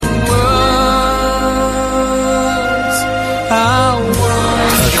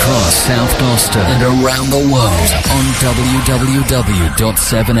South Gloucester and around the world on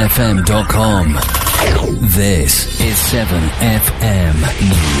www.7fm.com. This is 7FM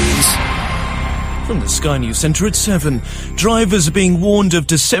News. From the Sky News Centre at 7, drivers are being warned of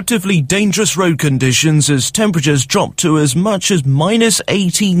deceptively dangerous road conditions as temperatures drop to as much as minus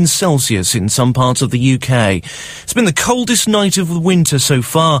 18 Celsius in some parts of the UK. It's been the coldest night of the winter so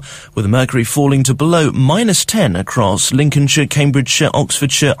far, with the mercury falling to below minus 10 across Lincolnshire, Cambridgeshire,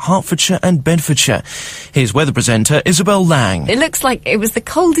 Oxfordshire, Hertfordshire and Bedfordshire. Here's weather presenter Isabel Lang. It looks like it was the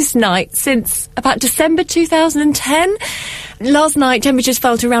coldest night since about December 2010. Last night, temperatures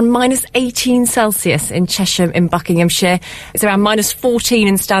fell to around minus 18 Celsius in Chesham in Buckinghamshire. It's around minus 14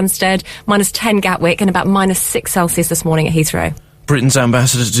 in Stansted, minus 10 Gatwick, and about minus 6 Celsius this morning at Heathrow. Britain's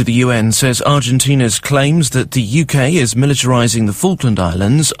ambassador to the UN says Argentina's claims that the UK is militarising the Falkland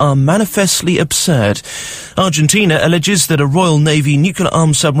Islands are manifestly absurd. Argentina alleges that a Royal Navy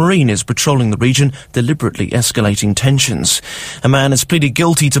nuclear-armed submarine is patrolling the region, deliberately escalating tensions. A man has pleaded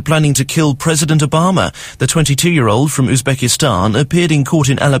guilty to planning to kill President Obama. The 22-year-old from Uzbekistan appeared in court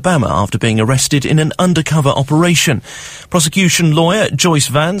in Alabama after being arrested in an undercover operation. Prosecution lawyer Joyce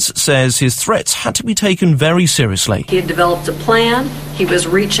Vance says his threats had to be taken very seriously. He had developed a plan. He was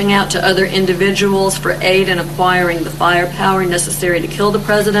reaching out to other individuals for aid in acquiring the firepower necessary to kill the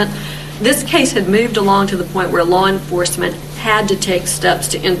president. This case had moved along to the point where law enforcement had to take steps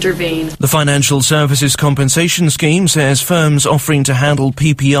to intervene. The Financial Services Compensation Scheme says firms offering to handle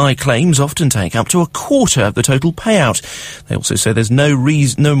PPI claims often take up to a quarter of the total payout. They also say there's no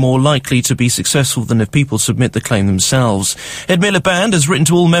more likely to be successful than if people submit the claim themselves. Ed Miliband has written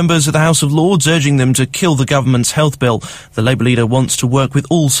to all members of the House of Lords urging them to kill the government's health bill. The Labour leader wants to work with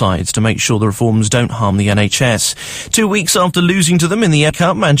all sides to make sure the reforms don't harm the NHS. 2 weeks after losing to them in the FA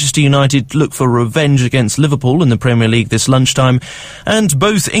Cup, Manchester United look for revenge against Liverpool in the Premier League this lunchtime, and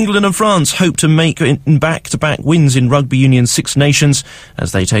both England and France hope to make back-to-back wins in Rugby Union's Six Nations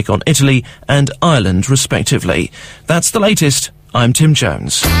as they take on Italy and Ireland respectively. That's the latest. I'm Tim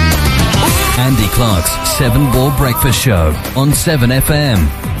Jones. Andy Clark's 7 Ball Breakfast Show on 7FM.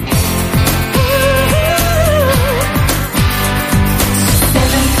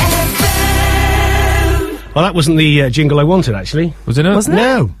 Well, that wasn't the jingle I wanted, actually. Was it not? Wasn't it?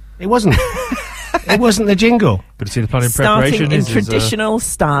 No, it wasn't. It wasn't the jingle. Good to see the planning Starting preparation in traditional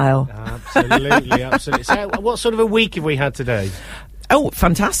style. Absolutely, absolutely. So, what sort of a week have we had today? Oh,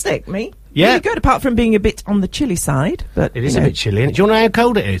 fantastic, me. Yeah. Really good, apart from being a bit on the chilly side. But It is a bit chilly. Do you want to know how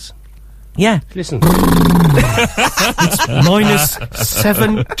cold it is? Yeah. Listen. It's minus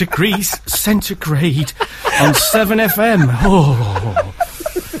 7 degrees centigrade on 7FM. Oh.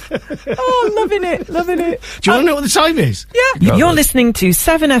 Oh, loving it, loving it. Do you want to know what the time is? Yeah. You're listening to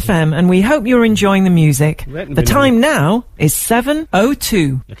 7FM, and we hope you're enjoying the music. The time now is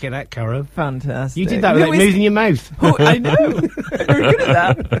 7:02. Look at that, Caro. Fantastic. You did that without moving your mouth. Oh, I know. Very good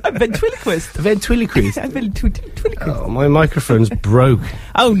at that. I'm ventriloquist. Ventriloquist? I'm ventriloquist. Oh, my microphone's broke.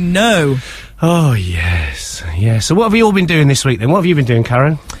 Oh, no. Oh, yes. Yeah. So what have you all been doing this week, then? What have you been doing,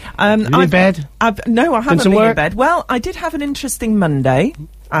 Karen? You in bed? No, I haven't some been work? in bed. Well, I did have an interesting Monday.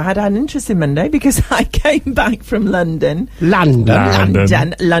 I had an interesting Monday because I came back from London. Londinium,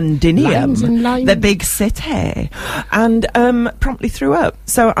 the big city, and promptly threw up.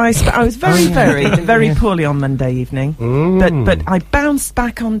 So I was very, very poorly on Monday evening. But I bounced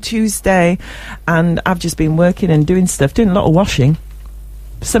back on Tuesday, and I've just been working and doing stuff, doing a lot of washing.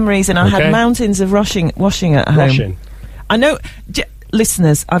 For some reason, I had mountains of washing at home. Washing. I know,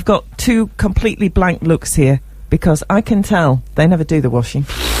 listeners, I've got 2 completely blank looks here. Because I can tell they never do the washing.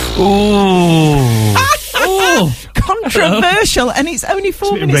 Ooh. Controversial, and it's only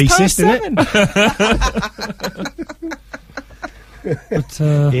 4 minutes past 7. But,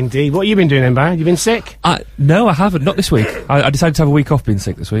 Indeed. What have you been doing, Emma? You been sick? no, I haven't. Not this week. I decided to have a week off being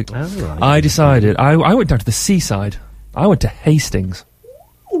sick this week. Oh, right. I decided. I went down to the seaside. I went to Hastings.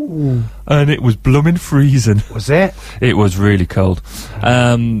 Ooh. And it was blooming freezing. Was it? It was really cold.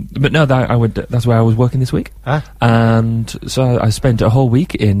 But no, that's where I was working this week. Huh? And so I spent a whole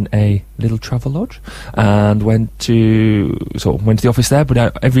week in a little travel lodge and went to the office there,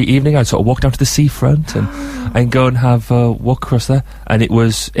 but every evening I'd sort of walk down to the seafront and go and have a walk across there. And it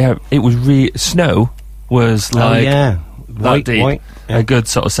was snow was like that deep. White. Yeah. A good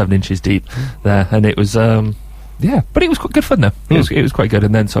sort of 7 inches deep there. And it was yeah, but it was quite good fun though. It was quite good,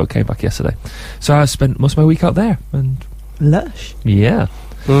 and then sort of came back yesterday. So I spent most of my week out there, and lush. Yeah.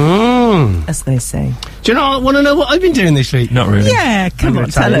 as they say. Do you want to know what I've been doing this week? Not really. Yeah, come on,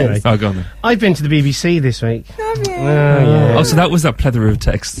 tell us. Oh, go on then. I've been to the BBC this week. Have you? Yeah. Oh, so that was that plethora of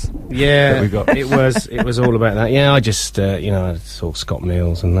texts. Yeah, that we got. it was all about that. Yeah, I just I saw Scott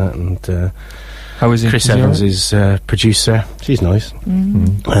Mills and that, and how is he? Chris Evans is producer. She's nice.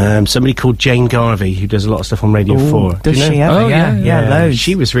 Somebody called Jane Garvey, who does a lot of stuff on Radio 4. Does she ever? Oh, yeah, loads.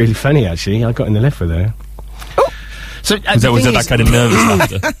 She was really funny, actually. I got in the lift with her. So was that kind of nervous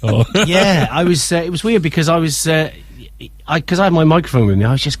laughter? Oh. Yeah, I was. It was weird because I was because I had my microphone with me.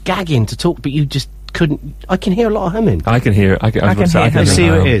 I was just gagging to talk, but you just couldn't. I can hear a lot of humming. I can hear it. I can see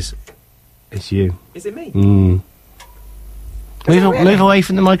who it is. It's you. Is it me? Move away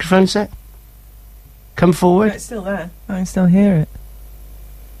from the microphone set. Come forward. No, it's still there. I can still hear it.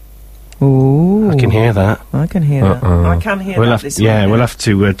 Ooh. I can hear that. I can hear that. I can hear we'll that. We'll have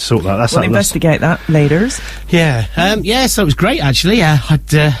to sort that. We'll investigate that later. Yeah. So it was great, actually. Yeah, had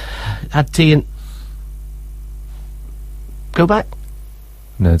tea and... Go back.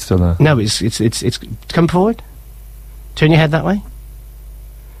 No, it's still there. No, it's come forward. Turn your head that way.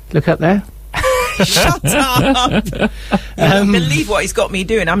 Look up there. Shut up! Don't believe what he's got me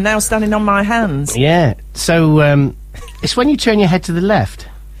doing. I'm now standing on my hands. Yeah. So it's when you turn your head to the left.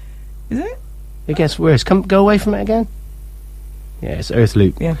 Is it? It gets worse. Go away from it again. Yeah, it's Earth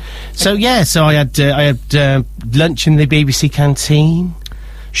Loop. Yeah. So I had lunch in the BBC canteen.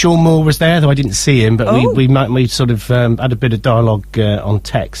 Sean Moore was there, though I didn't see him, but we sort of had a bit of dialogue on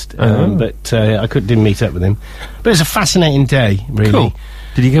text, but I didn't meet up with him. But it was a fascinating day, really. Cool.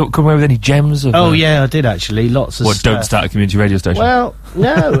 Did you come away with any gems? Of, yeah, I did actually. Lots of stuff. Don't start a community radio station? Well,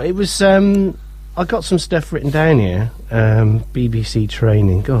 no, it was. I got some stuff written down here. BBC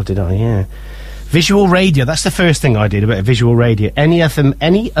training. God, did I? Yeah. Visual radio. That's the first thing I did about visual radio. Any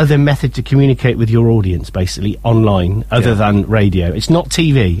other method to communicate with your audience, basically online, other than radio. It's not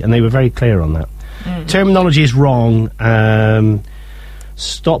TV, and they were very clear on that. Terminology is wrong.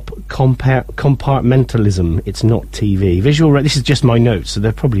 Stop compartmentalism. It's not TV. This is just my notes, so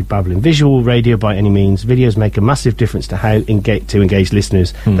they're probably babbling. Visual radio by any means. Videos make a massive difference to how to engage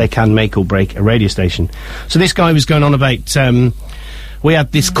listeners. They can make or break a radio station. So this guy was going on about... we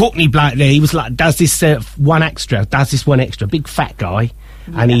had this Courtney Black there. He was like, does this one extra, big fat guy.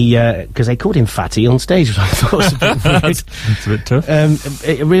 And he, because they called him Fatty on stage, which I thought was a bit weird. It's a bit tough.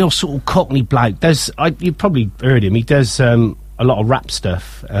 A real sort of Cockney bloke. You probably heard him. He does a lot of rap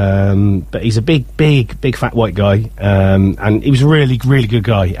stuff, but he's a big fat white guy, and he was a really, really good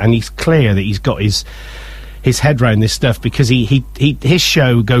guy. And he's clear that he's got his head round this stuff because his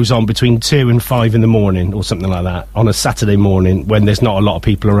show goes on between 2 and 5 in the morning or something like that on a Saturday morning when there's not a lot of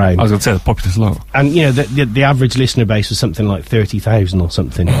people around. I was going to say the populace lot. And the average listener base was something like 30,000 or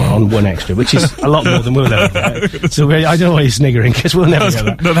something on one extra, which is a lot more than we'll ever get. So I don't know why you're sniggering because we'll never get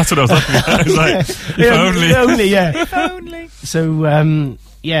that. No, that's what I was looking at. I was like, if only. So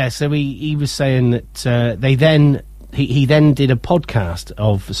so he was saying that they then. He then did a podcast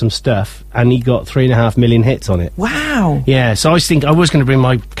of some stuff, and he got 3.5 million hits on it. Wow! Yeah, so I was going to bring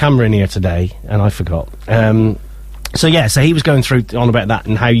my camera in here today, and I forgot. So he was going through on about that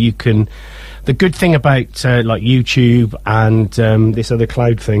and how you can. The good thing about like YouTube and this other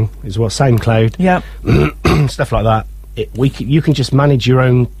cloud thing is SoundCloud. Yeah. Stuff like that. You can just manage your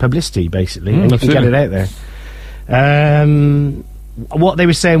own publicity basically, and you can get it out there. What they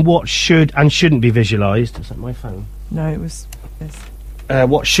were saying, what should and shouldn't be visualised. Is that my phone? No, it was this.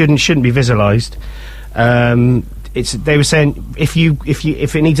 What should and shouldn't be visualised. They were saying if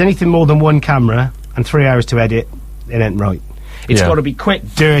it needs anything more than one camera and 3 hours to edit, it ain't right. It's got to be quick,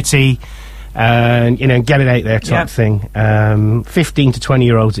 dirty, and get it out there type thing. 15 to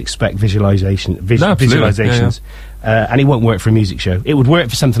 20-year-olds expect visualizations. And it won't work for a music show. It would work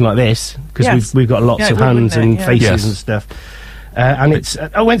for something like this because we've got lots of hands and faces and stuff. And it's.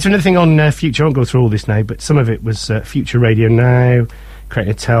 I went through another thing on Future. I won't go through all this now, but some of it was Future Radio Now,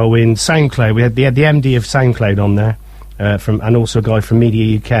 Creative Tailwind, SoundCloud. We had the MD of SoundCloud on there, and also a guy from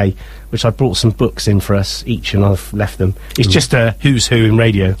Media UK, which I brought some books in for us each, and I've left them. It's just a who's who in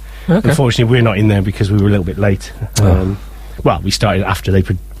radio. Okay. Unfortunately, we're not in there because we were a little bit late. Well, we started after they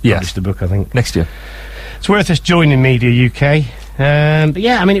published the book, I think. Next year. It's worth us joining Media UK. But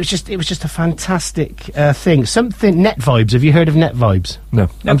yeah, I mean, it was just a fantastic thing. Something Net Vibes. Have you heard of Net Vibes? No.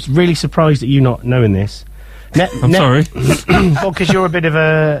 I'm really surprised at you not knowing this. I'm sorry. Well, because you're a bit of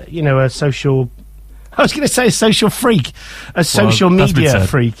a social. I was going to say a social freak, a social media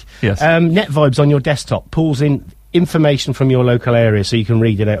freak. Yes. Net Vibes on your desktop pulls in information from your local area, so you can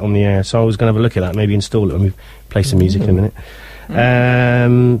read it out on the air. So I was going to have a look at that, maybe install it when we play some music in a minute.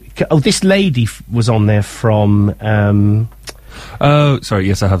 This lady was on there from. Oh, sorry.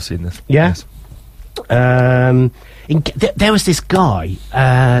 Yes, I have seen this. Yeah. Yes. There was this guy,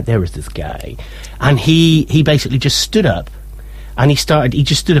 and he basically just stood up, and he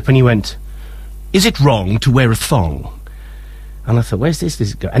just stood up and he went, "Is it wrong to wear a thong?" And I thought, where's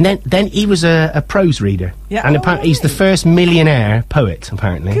this guy? And then he was a prose reader. Yeah. And apparently he's the first millionaire poet,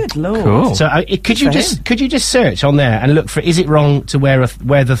 apparently. Good Lord. Cool. So could you just search on there and look for, is it wrong to wear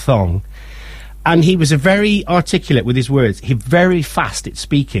the thong? And he was very articulate with his words. He very fast at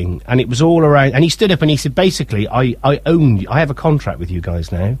speaking, and it was all around. And he stood up and he said, basically, I have a contract with you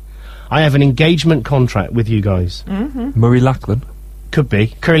guys now. I have an engagement contract with you guys. Mm-hmm. Murray Lachlan. Could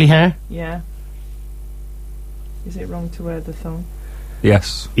be. Curly hair? Yeah. Is it wrong to wear the thong?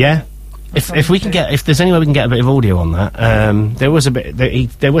 Yes. Yeah. If there's any way we can get a bit of audio on that, there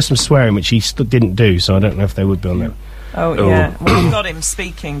was some swearing which he didn't do, so I don't know if they would be on there. Oh, yeah. Well, we've got him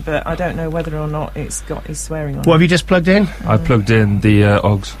speaking, but I don't know whether or not it's got his swearing on. What have you just plugged in? I plugged in the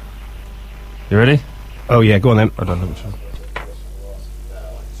Oggs. You ready? Oh yeah, go on then. I don't know which one.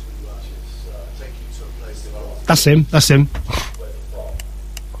 That's him.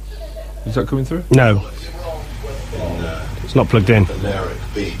 Is that coming through? No. It's not plugged in. Balearic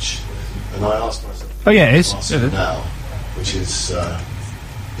Beach, and I asked myself. Oh yeah, it is. Now, which is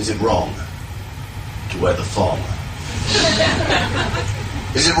it wrong to wear the thong?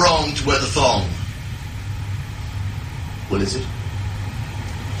 Is it wrong to wear the thong? Well, is it?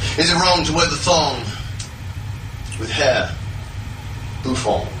 Is it wrong to wear the thong with hair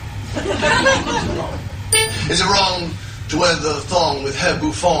bouffant? Is it wrong to wear the thong with hair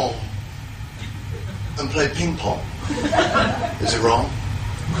bouffant and play ping pong? Is it wrong?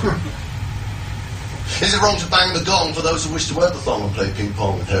 Is it wrong to bang the gong for those who wish to wear the thong and play ping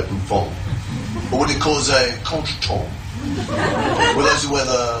pong with hair bouffant? Or would it cause a contretemps with those who wear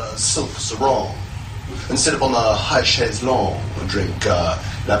the silk sarong and sit upon the high chaise longue and drink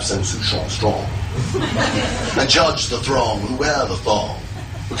l'absinthe Souchon strong and judge the throng who wear the thong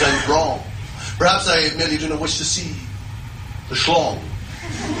who can be wrong? Perhaps they merely do not wish to see the schlong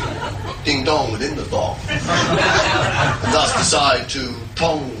ding dong within the thong and thus decide to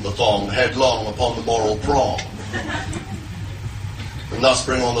tong the thong headlong upon the moral prong and thus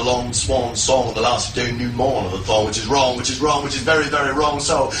bring on the long swan song of the last denouement of the thong, which is wrong, which is very, very wrong.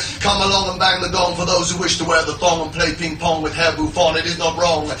 So come along and bang the gong for those who wish to wear the thong and play ping pong with hair bouffant. It is not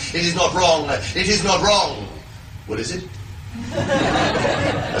wrong, it is not wrong, it is not wrong. What is it?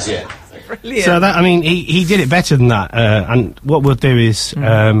 That's it. Brilliant. So that, I mean, he did it better than that. And what we'll do is,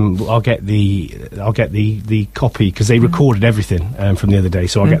 I'll get the copy because they recorded everything from the other day.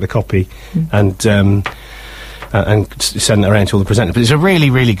 So I'll get the copy and send it around to all the presenters. But it's a really,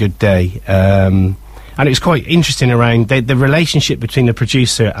 really good day. And it was quite interesting around the relationship between a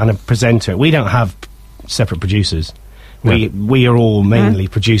producer and a presenter. We don't have separate producers. We are all mainly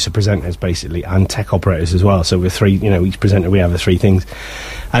producer presenters basically, and tech operators as well. So we're three, each presenter we have the three things,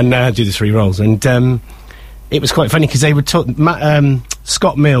 and do the three roles. And it was quite funny because they were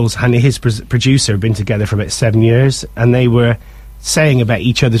Scott Mills and his producer have been together for about 7 years, and they were saying about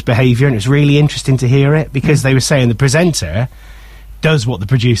each other's behaviour, and it was really interesting to hear it because they were saying the presenter does what the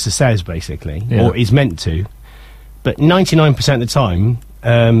producer says basically, or is meant to, but 99% of the time,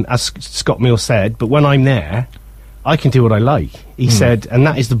 as Scott Mills said, but when I'm there, I can do what I like. He said, and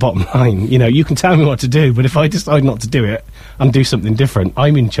that is the bottom line. You can tell me what to do, but if I decide not to do it and do something different,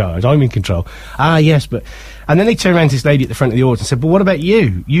 I'm in charge, I'm in control. Ah, yes, but... And then they turned around to this lady at the front of the audience and said, but what about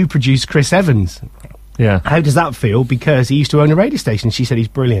you? You produce Chris Evans. Yeah. How does that feel? Because he used to own a radio station. She said he's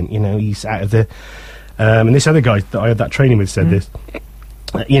brilliant, he's out of the... and this other guy that I had that training with said this.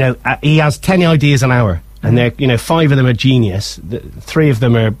 He has 10 ideas an hour. And they're, 5 of them are genius. 3 of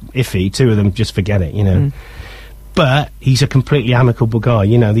them are iffy. 2 of them just forget it, But he's a completely amicable guy.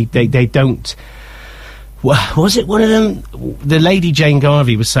 They don't... Was it one of them? The lady Jane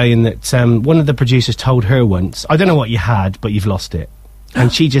Garvey was saying that one of the producers told her once, I don't know what you had, but you've lost it.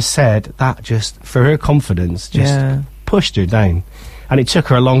 And she just said that just, for her confidence, just pushed her down. And it took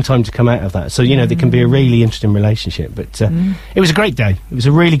her a long time to come out of that. So, there can be a really interesting relationship. But it was a great day. It was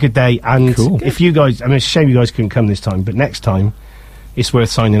a really good day. And if you guys... it's a shame you guys couldn't come this time, but next time... It's worth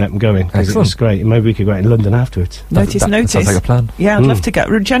signing up and going, because it was great. And maybe we could go out in London afterwards. Notice. Sounds like a plan. Yeah, I'd love to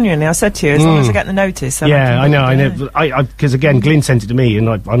go. Genuinely, I said to you, as long as I get the notice. I know. Because, again, Glyn sent it to me, and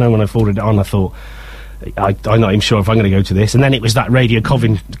I know when I forwarded it on, I thought, I'm not even sure if I'm going to go to this. And then it was that Radio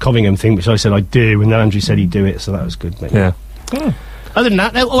Covington thing, which I said I'd do, and then Andrew said he'd do it, so that was good. Mate. Yeah. Other than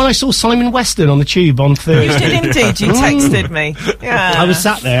that, when I saw Simon Weston on the tube on Thursday... You did indeed, you texted me. Yeah. I was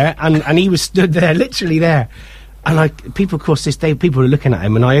sat there, and he was stood there, literally there. And people, of course, people were looking at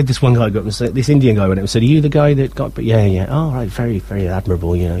him, and I had this one guy go up and say, this Indian guy went up and said, "Are you the guy that got?" But yeah. Oh, right, very, very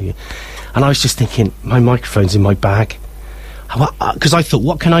admirable, you know. Yeah. And I was just thinking, my microphone's in my bag, because I thought,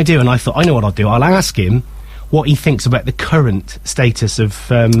 what can I do? And I thought, I know what I'll do. I'll ask him what he thinks about the current status of,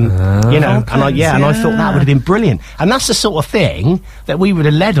 you know. And I thought that would have been brilliant. And that's the sort of thing that we would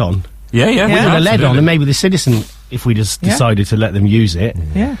have led on. Yeah. We would have led on, and maybe the Citizen, if we just decided to let them use it.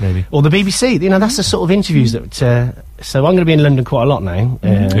 Yeah, maybe. Or the BBC. You know, that's the sort of interviews that. So I'm going to be in London quite a lot now.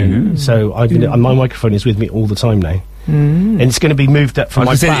 So my microphone is with me all the time now. And it's going to be moved up from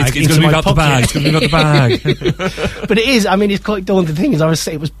my bag. It's going to move out the bag. It's going to move out the bag. But it is. I mean, it's quite daunting. The thing is,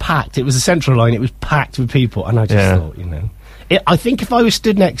 it was packed. It was a Central line. It was packed with people, and I just thought, you know, I think if I was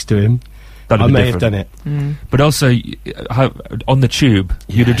stood next to him, I may have done it. But also, on the tube,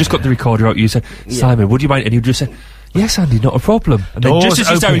 you'd have just got the recorder out. You said, "Simon, would you mind?" And you'd just say, "Yes, Andy, not a problem." And then just as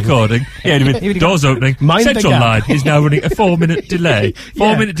you start recording, doors opening, Central line is now running a 4-minute delay.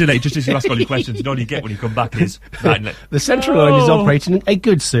 4-minute delay, just as you ask all your questions, and all you get when you come back is... The Central line is operating a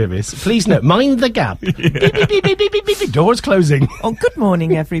good service. Please note, mind the gap. Beep, beep, beep, beep, beep, beep, beep, doors closing. Oh, good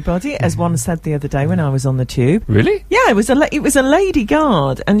morning, everybody, as one said the other day when I was on the tube. Really? Yeah, it was a lady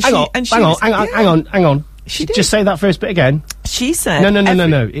guard, and hang on. She did. Just say that first bit again. She said...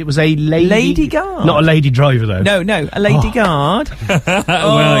 No. It was a lady guard. Not a lady driver, though. No, a lady guard.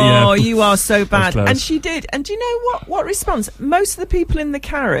 Well, you are so bad. And she did. And do you know what response? Most of the people in the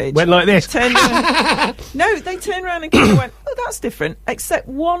carriage... went like this. Turned around. No, they turned around and kind of went, "Oh, that's different." Except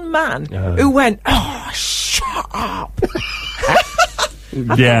one man who went, "Oh, shut up."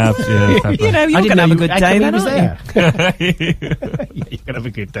 Yeah. You know, you're going to have a good day then, aren't you? You're going to have a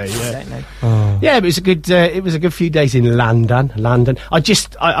good day, yeah. Yeah, but it was a good few days in London.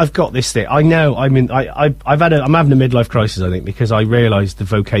 I've got this thing. I know, I'm having a midlife crisis, I think, because I realised the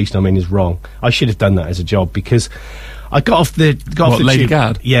vocation I'm in is wrong. I should have done that as a job, because I got off the Lady tube.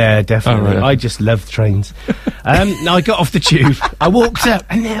 Guard? Yeah, definitely. Oh, right. I just love trains. I got off the tube. I walked up,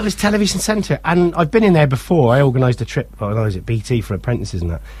 and there was Television Centre. And I've been in there before. I organised a trip when I was at BT for apprentices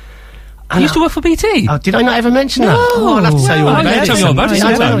and that. You used to work for BT? Oh, did I not ever mention that? Oh, I'll have to tell you all about it. Tell me all about it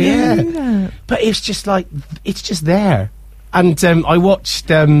sometime. Yeah. But it's just like, it's just there. And I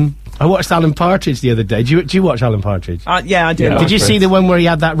watched Alan Partridge the other day. Do you watch Alan Partridge? Yeah, I do. Did you see the one where he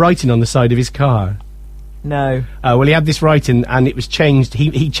had that writing on the side of his car? No. Well, he had this writing, and it was changed.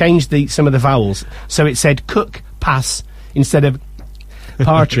 He changed some of the vowels, so it said Cook Pass instead of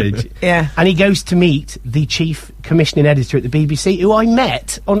Partridge. Yeah. And he goes to meet the chief commissioning editor at the BBC, who I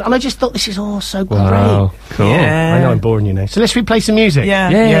met, and I just thought, this is all so great. Wow, cool. Yeah. I know I'm boring you now. So let's replay some music. Yeah.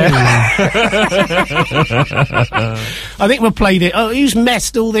 I think we'll play the... Oh, who's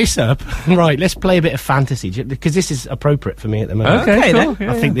messed all this up? Right, let's play a bit of fantasy, because this is appropriate for me at the moment. Okay, cool. then.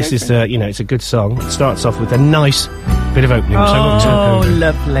 I think this is, it's a good song. It starts off with a nice bit of opening. Oh,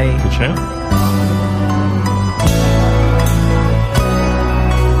 lovely. Good show.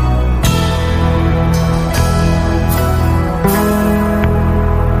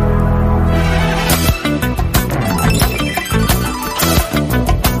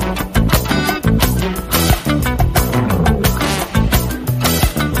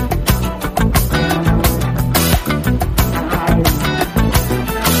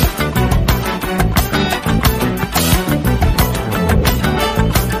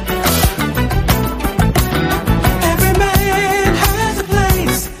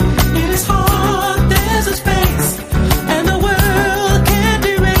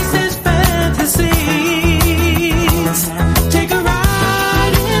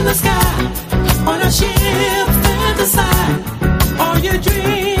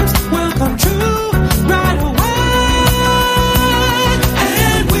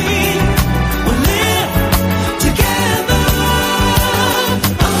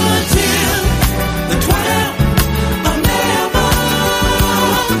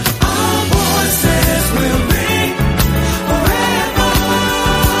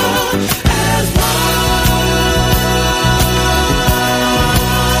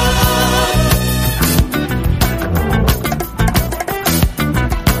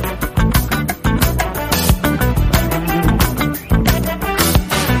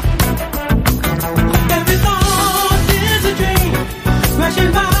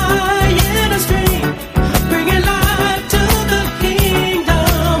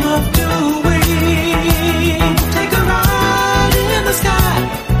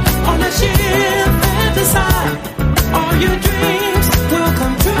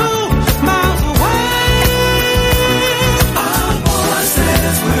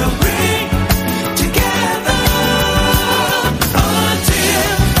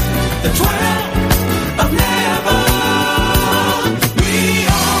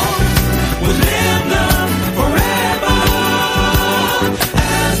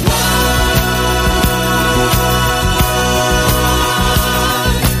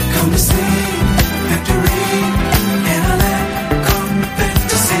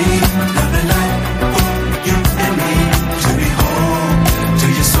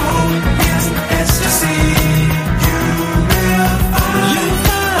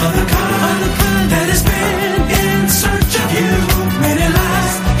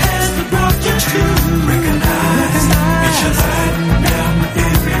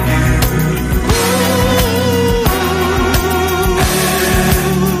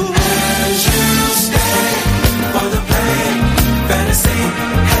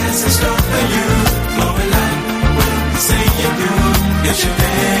 has in store for you. Glowing light will see you through. It's your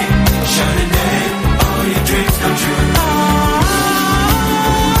day, shining day, all your dreams come true.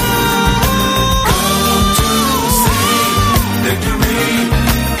 Go to see victory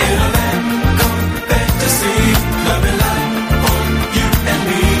in a land called fantasy. Loving light on you and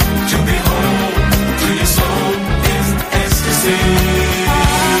me to behold. To your soul is ecstasy.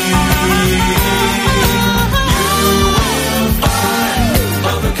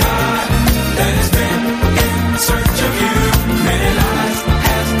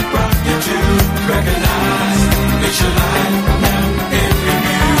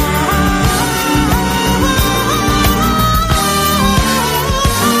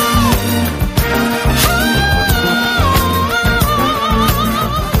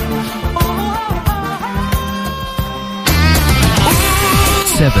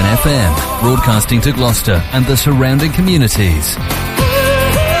 FM, broadcasting to Gloucester and the surrounding communities.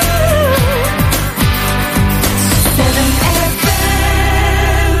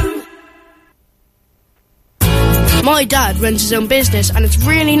 My dad runs his own business and is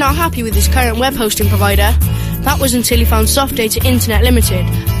really not happy with his current web hosting provider. That was until he found Soft Data Internet Limited.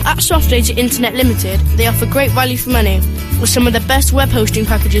 At Soft Data Internet Limited, they offer great value for money with some of the best web hosting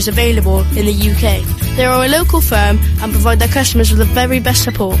packages available in the UK. They are a local firm and provide their customers with the very best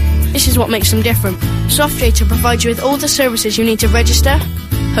support. This is what makes them different. Soft Data provides you with all the services you need to register,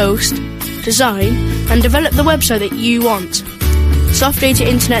 host, design and develop the website that you want. Soft Data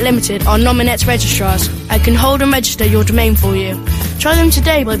Internet Limited are Nominet registrars and can hold and register your domain for you. Try them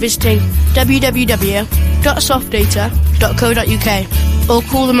today by visiting www.softdata.co.uk or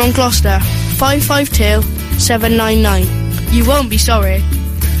call them on Gloucester 552 799. You won't be sorry.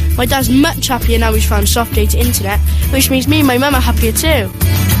 My dad's much happier now he's found Soft Data Internet, which means me and my mum are happier too.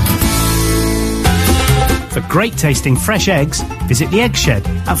 For great tasting fresh eggs, visit the Egg Shed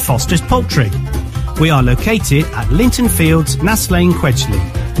at Foster's Poultry. We are located at Linton Fields, Nass Lane, Quedgeley,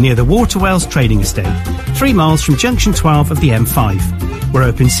 near the Waterwells Trading Estate, 3 miles from Junction 12 of the M5. We're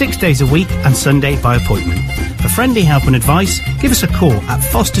open 6 days a week and Sunday by appointment. For friendly help and advice, give us a call at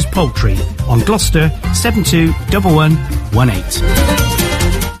Foster's Poultry on Gloucester 721118.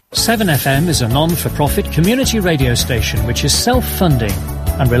 7FM is a non-for-profit community radio station which is self-funding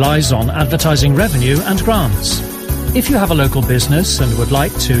and relies on advertising revenue and grants. If you have a local business and would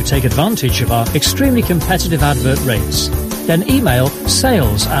like to take advantage of our extremely competitive advert rates, then email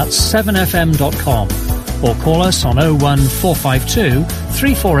sales@7fm.com or call us on 01452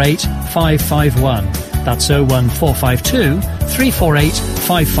 348 551. That's 01452 348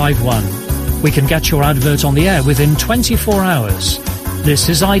 551. We can get your advert on the air within 24 hours. This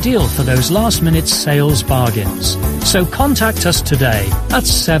is ideal for those last-minute sales bargains. So contact us today at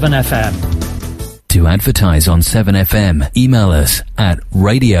 7FM. To advertise on 7FM, email us at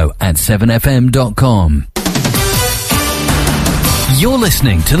radio@7fm.com. You're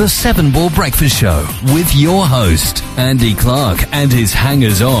listening to the 7 Ball Breakfast Show with your host, Andy Clark, and his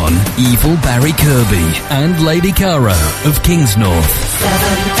hangers-on, Evil Barry Kirby and Lady Caro of Kingsnorth.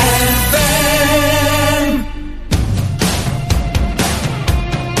 7FM.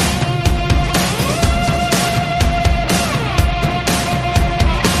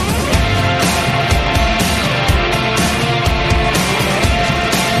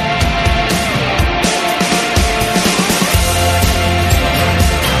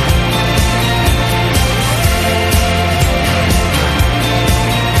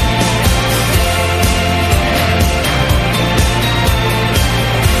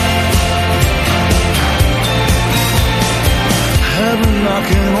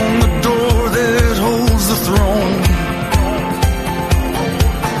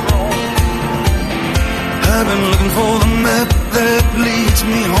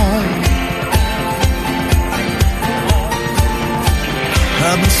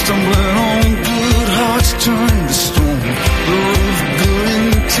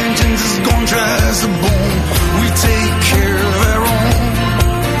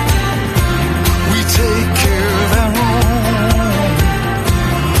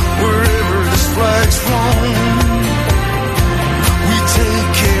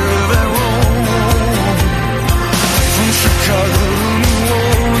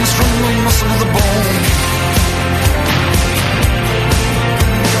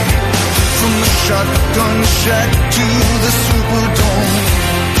 Shotgun shack to the Superdome.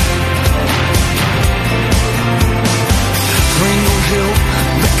 Pringle Hill,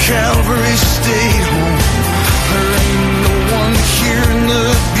 the Calvary State Home. There ain't no one hearing the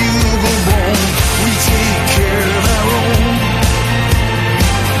bugle bone. We take care of our own.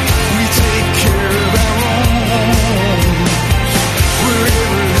 We take care of our own. We're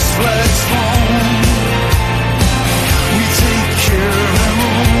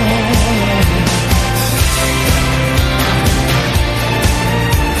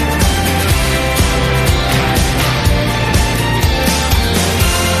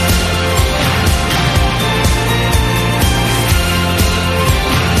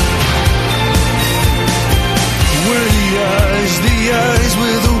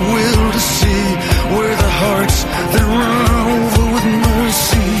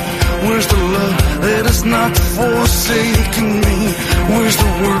has not forsaken me? Where's the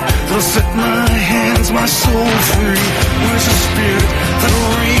work that'll set my hands, my soul free? Where's the spirit that'll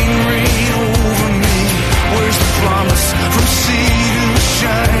reign over me? Where's the promise from sea to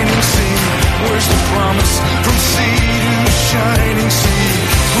shining sea? Where's the promise from sea to shining sea?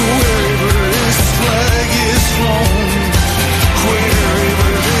 Wherever this flag is flown, wherever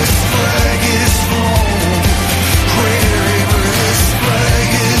this flag is flown, wherever this flag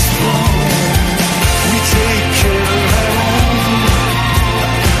is flown, we take care of our own.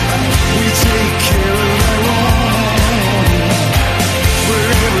 We take care of our own.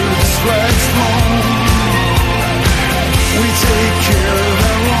 Wherever this flag's flown, we take care of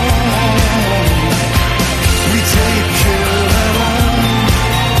our own. We take care of our own.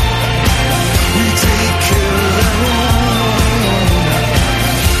 We take care of our own.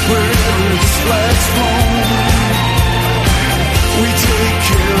 Wherever this flag's flown, we take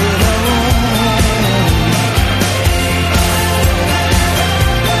care of our own.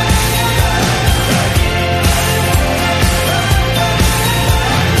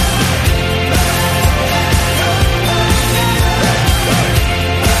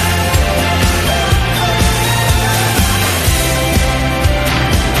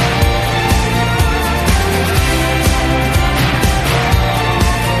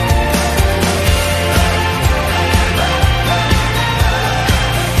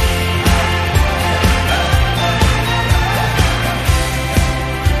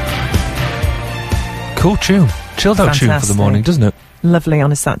 Cool tune. Chilled out tune for the morning, doesn't it? Lovely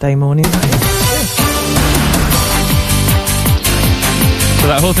on a Saturday morning. So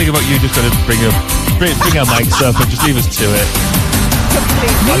that whole thing about you just got to bring our mics up and just leave us to it.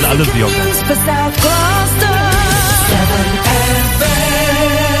 I love the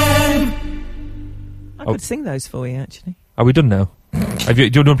I could sing those for you, actually. Are we done now? Do you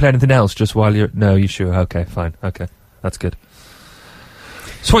want to play anything else just while you're... No, you sure? Okay, fine. Okay, that's good.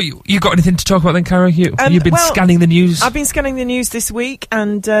 So what, you got anything to talk about then, Cara? You've been scanning the news? I've been scanning the news this week,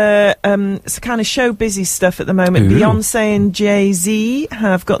 and it's kind of show busy stuff at the moment. Ooh. Beyonce and Jay-Z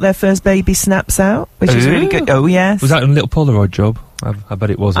have got their first baby snaps out, which is really good. Oh, yes. Was that a little Polaroid job? I bet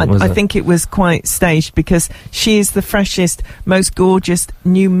it wasn't, was it? I think it was quite staged, because she is the freshest, most gorgeous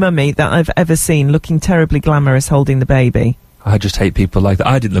new mummy that I've ever seen, looking terribly glamorous holding the baby. I just hate people like that.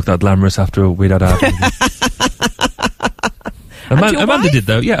 I didn't look that glamorous after we'd had our baby. Amanda did,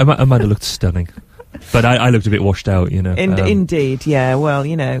 though. Yeah, Amanda looked stunning. But I looked a bit washed out, you know. Indeed, yeah. Well,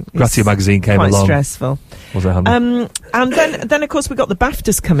 you know, Grazia magazine came along. Quite stressful. Was it handy? And then of course we've got the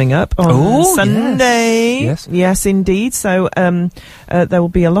BAFTAs coming up on Sunday. Yes, indeed. So there will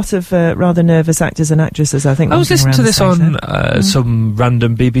be a lot of rather nervous actors and actresses, I think. I was listening to this on some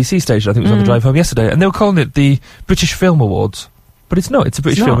random BBC station. I think it was on the drive home yesterday, and they were calling it the British Film Awards. But it's not. It's a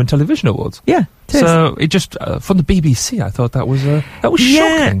British Film and Television Awards. Yeah, it is. So it just from the BBC, I thought that was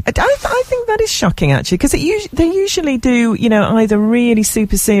shocking. I think that is shocking, actually, because they usually do, you know, either really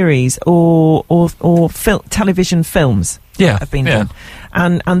super series or television films. Yeah, have been done,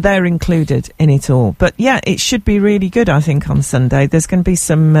 and they're included in it all. But yeah, it should be really good, I think, on Sunday. There's going to be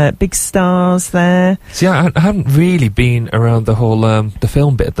some big stars there. See, I haven't really been around the whole the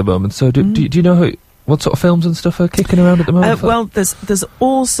film bit at the moment. So do you know what sort of films and stuff are kicking around at the moment? Well, there's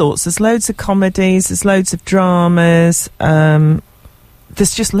all sorts. There's loads of comedies. There's loads of dramas.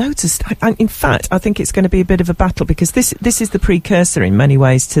 There's just loads of stuff. In fact, I think it's going to be a bit of a battle, because this is the precursor in many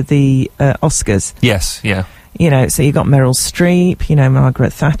ways to the Oscars. Yes, yeah. You know, so you got Meryl Streep, you know,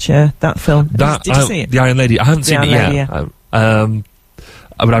 Margaret Thatcher, that film. Did you see it? The Iron Lady. I haven't seen it yet. But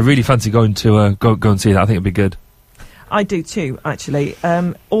I really fancy going to go and see that. I think it'd be good. I do too, actually.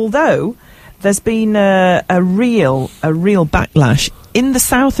 Although there's been a real backlash in the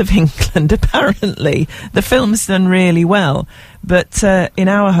south of England. Apparently, the film's done really well, but in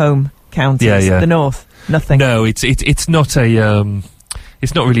our home counties, the north, nothing. No, it's not a.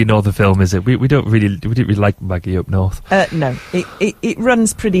 It's not really a northern film, is it? We didn't really like Maggie up north. No, it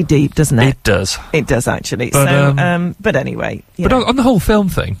runs pretty deep, doesn't it? It does. It does, actually. But, but anyway. But on the whole film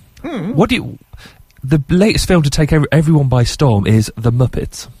thing, the latest film to take everyone by storm is The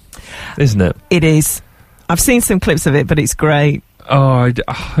Muppets, isn't it? It is. I've seen some clips of it, but it's great. Don't you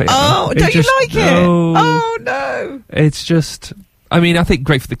like it? Oh no! It's just. I mean, I think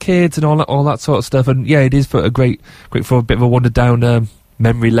great for the kids and all that sort of stuff, and yeah, it is for great for a bit of a wander down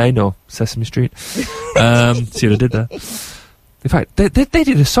memory lane or Sesame Street. See what I did there? In fact, they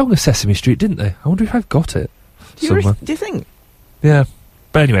did a song of Sesame Street, didn't they? I wonder if I've got it somewhere. Do you think? Yeah,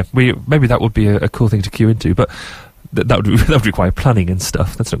 but anyway, maybe that would be a cool thing to cue into. But that would require planning and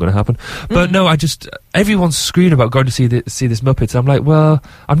stuff. That's not going to happen. But no, everyone's screaming about going to see this Muppets. I'm like, well,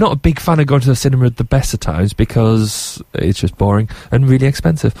 I'm not a big fan of going to the cinema at the best of times because it's just boring and really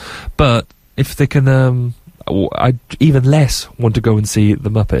expensive. But if they can, I even less want to go and see the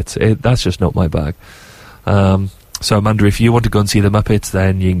Muppets. That's just not my bag. So Amanda, if you want to go and see the Muppets,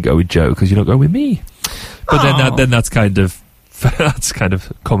 then you can go with Joe because you're not going with me. But then that's kind of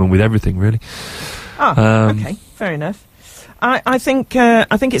common with everything, really. Okay, fair enough. I think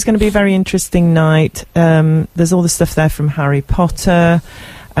it's going to be a very interesting night. There's all the stuff there from Harry Potter.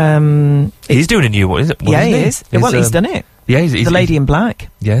 He's doing a new one, isn't it? Yeah, he is. Well, he's done it. Yeah, he's The Lady in Black.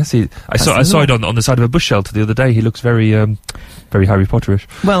 Yes, I saw it on the side of a bush shelter the other day. He looks very very Harry Potterish.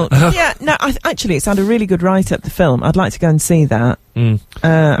 Well, yeah. No, actually, it sounded a really good write-up. The film. I'd like to go and see that. I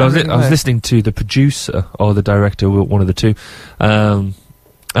was listening to the producer or the director, one of the two.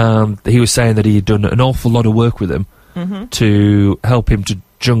 He was saying that he had done an awful lot of work with him to help him to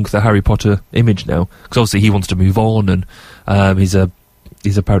junk the Harry Potter image now, because obviously he wants to move on, and he's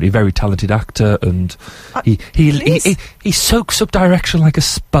apparently a very talented actor, and he soaks up direction like a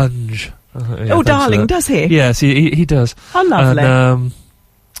sponge. Darling, does he? Yes, he does. How lovely. And,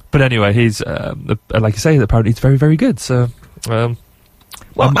 but anyway, he's like you say, apparently it's very, very good. So, I'm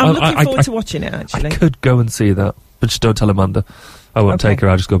looking forward to watching it. Actually, I could go and see that, but just don't tell Amanda. I won't take her.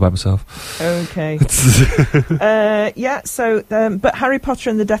 I'll just go by myself. Okay. But Harry Potter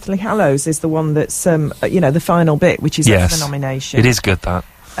and the Deathly Hallows is the one that's the final bit, which is up for nomination. It is good, that.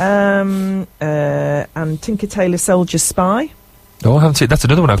 And Tinker Tailor Soldier Spy. Oh, I haven't seen. That's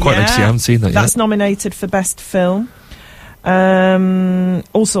another one I quite like to see. I haven't seen that yet. That's nominated for Best Film.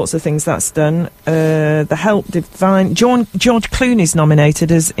 All sorts of things that's done. The Help, Divine. George Clooney's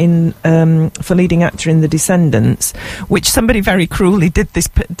nominated as for leading actor in The Descendants, which somebody very cruelly did this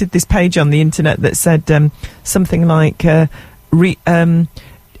page on the internet that said something like film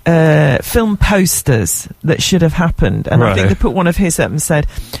posters that should have happened, and I think they put one of his up and said,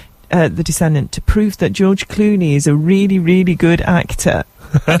 The Descendant, to prove that George Clooney is a really, really good actor.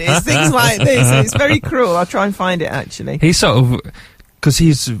 And it's things like this. It's very cruel. I'll try and find it, actually. He's sort of... Because he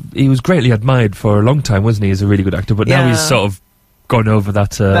was greatly admired for a long time, wasn't he, as a really good actor, but now he's sort of gone over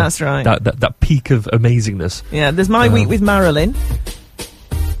that... That's right. That peak of amazingness. Yeah, there's My Week with Marilyn.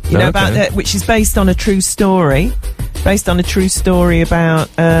 You know, about that, which is based on a true story. Based on a true story about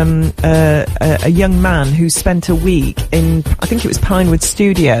a young man who spent a week in, I think it was Pinewood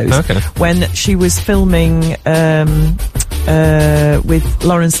Studios, when she was filming with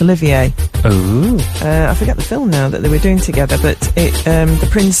Laurence Olivier. Oh. I forget the film now that they were doing together, but the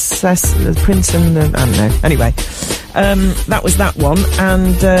prince and the, I don't know. Anyway, that was that one,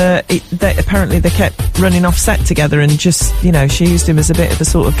 and apparently they kept running off set together, and just, she used him as a bit of a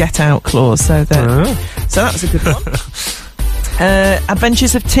sort of get out clause, so that was a good one.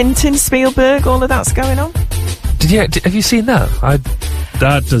 Adventures of Tintin, Spielberg, all of that's going on. Have you seen that?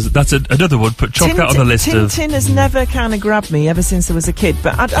 That's another one. Chalk that on the list. Tintin has never kind of grabbed me ever since I was a kid,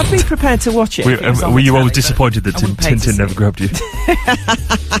 but I'd be prepared to watch it. Were you always disappointed that Tintin never grabbed you?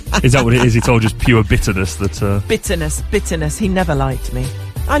 Is that what it is? It's all just pure bitterness that. Bitterness. He never liked me.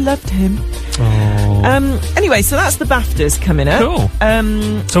 I loved him. Oh. Anyway, so that's the BAFTAs coming up. Cool.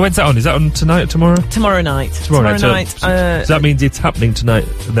 So when's that on? Is that on tonight or tomorrow? Tomorrow night. Tomorrow night. So that means it's happening tonight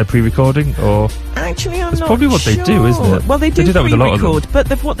and they're pre-recording, or? Actually, I'm not sure. That's probably what they do, isn't it? Well, they do that with a lot of them. But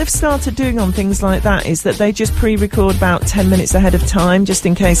what they've started doing on things like that is that they just pre-record about 10 minutes ahead of time, just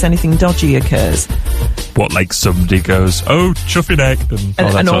in case anything dodgy occurs. What, like somebody goes, oh, chuffy neck,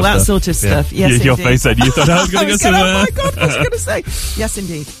 and all that sort of stuff. Yeah. Yes, your face said you thought I was going to go somewhere. Oh my God, what was I going to say? Yes,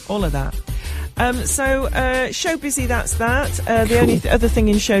 indeed. All of that. Show busy, that's that. The only other thing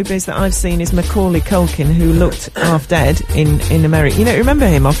in showbiz that I've seen is Macaulay Culkin, who looked half dead in America. Remember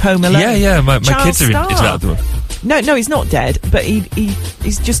him off Home Alone? Yeah, my kids are into that one. No, he's not dead, but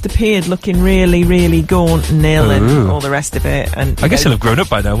he's just appeared looking really, really gaunt and ill and all the rest of it. And I guess he'll have grown up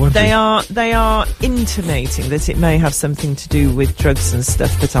by now, won't he? They are intimating that it may have something to do with drugs and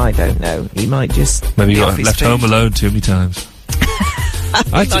stuff, but I don't know. He might just maybe he got left home alone too many times.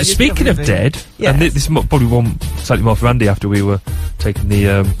 Speaking of dead, and this is probably one slightly more for Andy after we were taking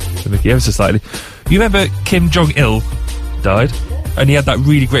the Mickey ever so slightly. You remember Kim Jong-il died, and he had that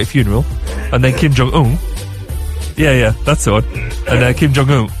really great funeral, and then Kim Jong-un, yeah, that's the one, and Kim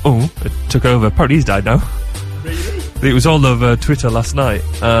Jong-un took over. Apparently he's died now. It was all over Twitter last night.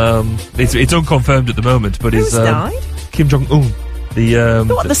 It's unconfirmed at the moment, but who's died? Kim Jong-un,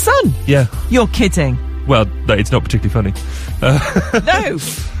 the son? Yeah, you're kidding. Well, no, it's not particularly funny. No,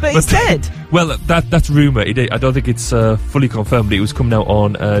 but he's dead. Well, that's rumour. I don't think it's fully confirmed. But it was coming out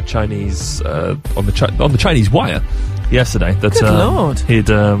on Chinese on the Chinese Wire yesterday. That Good Lord. He'd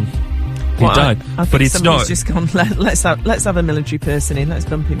died. I think but it's not. Just gone. Let's have a military person in. Let's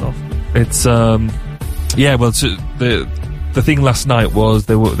bump him off. It's yeah. Well, so the thing last night was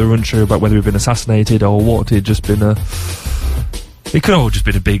they were unsure about whether he'd been assassinated or what. It'd just been it could all just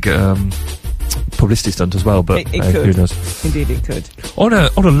been a big publicity stunt as well. But it could. Who knows? Indeed, it could. On a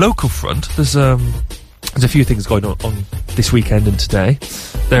local front, there's a few things going on this weekend and today.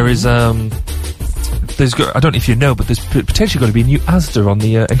 There is I don't know if you know, but there's potentially going to be a new Asda on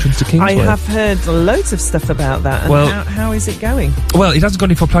the entrance to Kingsway. I have heard loads of stuff about that. And well, how is it going? Well, it hasn't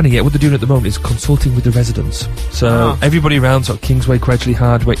gone in for planning yet. What they're doing at the moment is consulting with the residents. So everybody around sort of Kingsway, Quedgley,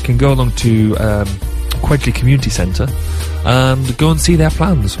 Hardwick can go along to Quedgley Community Centre and go and see their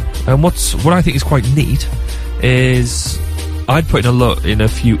plans. And what I think is quite neat is I'd put in a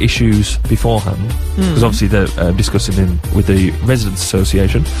few issues beforehand because obviously they're discussing with the Residents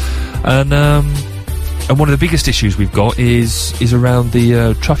Association, and one of the biggest issues we've got is around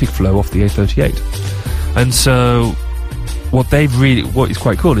the traffic flow off the A38. And so what is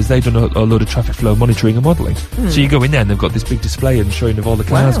quite cool is they've done a load of traffic flow monitoring and modelling. So you go in there and they've got this big display and showing of all the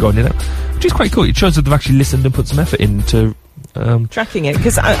cars going in and out, which is quite cool. It shows that they've actually listened and put some effort into tracking it,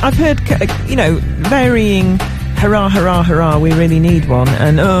 because I've heard varying hurrah, hurrah, hurrah, we really need one,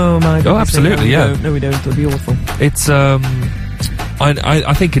 and oh my god, oh absolutely, no we don't, it'll be awful. It's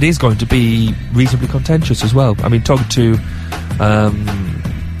I think it is going to be reasonably contentious as well. I mean, talking to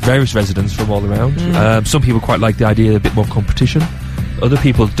various residents from all around, some people quite like the idea of a bit more competition. Other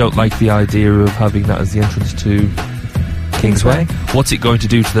people don't like the idea of having that as the entrance to Kingsway. What's it going to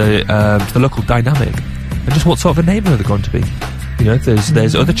do to the local dynamic, and just what sort of a neighbour are they going to be? You know,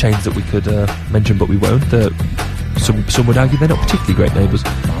 there's other chains that we could mention, but we won't. Some would argue they're not particularly great neighbours,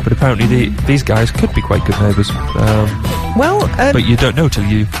 but apparently these guys could be quite good neighbours. But you don't know till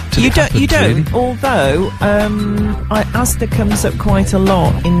you don't. Really. Although Asda comes up quite a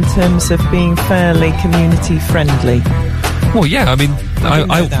lot in terms of being fairly community friendly. Well, yeah, I mean,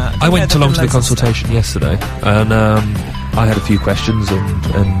 I went along to the consultation yesterday, and I had a few questions,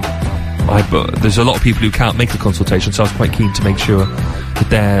 but there's a lot of people who can't make the consultation, so I was quite keen to make sure that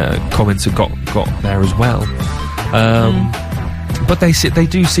their comments had got there as well. But they seem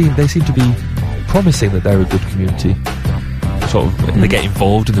to be promising that they're a good community. Sort of, they get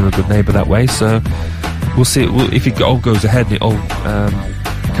involved and they're a good neighbour that way. So we'll see if it all goes ahead and it all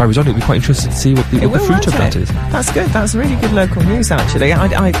carries on. It'll be quite interesting to see what the fruit of that is. That's good. That's really good local news, actually.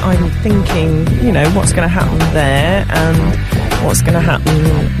 I'm thinking, what's going to happen there and what's going to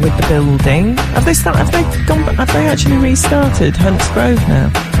happen with the building. Have they actually restarted Hunts Grove now?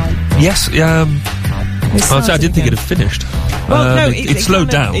 Yes. I didn't think it had finished. Well, no, it slowed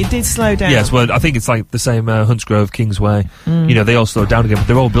down. It did slow down. Yes, well, I think it's like the same Hunts Grove, Kingsway. They all slowed down again, but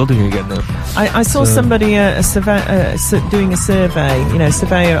they're all building again now. I saw somebody doing a survey,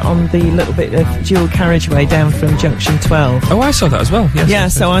 surveyor on the little bit of dual carriageway down from Junction 12. Oh, I saw that as well. Yes,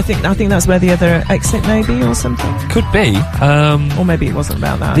 yes. So I think that's where the other exit may be, or something. Could be. Or maybe it wasn't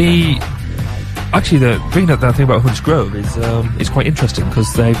about that. Bringing up that thing about Hunts Grove is quite interesting,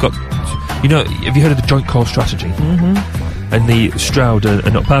 because they've got, have you heard of the Joint Core Strategy? And the Stroud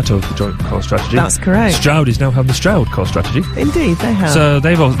are not part of the Joint Core Strategy. That's correct. Stroud is now having the Stroud Core Strategy. Indeed, they have. So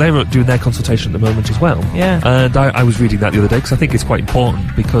they were doing their consultation at the moment as well. Yeah. And I was reading that the other day, because I think it's quite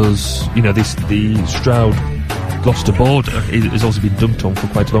important, because the Stroud Gloucester border has also been dumped on for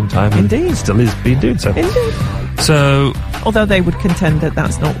quite a long time. Indeed. And still is being doing so. Indeed. So, although they would contend that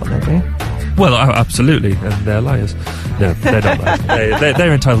that's not what they're doing. Well, absolutely, and they're liars. No, they're not liars.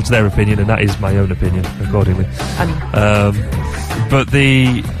 They're entitled to their opinion, and that is my own opinion, accordingly. But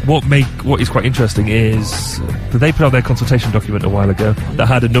what is quite interesting is that they put out their consultation document a while ago that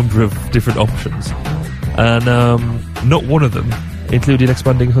had a number of different options, and not one of them included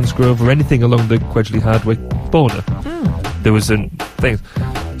expanding Hunts Grove or anything along the Quedgley Hardwick border. There was a thing.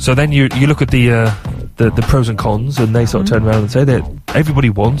 So then you look at the pros and cons, and they sort of turn around and say that everybody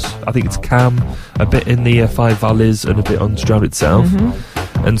wants, I think it's Cam, a bit in the Five Valleys and a bit on Stroud itself.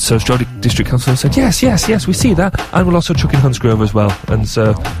 And so Stroud District Council said, yes, we see that, and we'll also chuck in Hunts Grove as well. And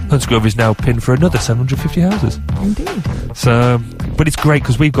so Hunts Grove is now pinned for another 750 houses. Indeed. So, but it's great,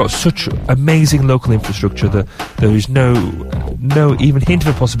 because we've got such amazing local infrastructure that there is no even hint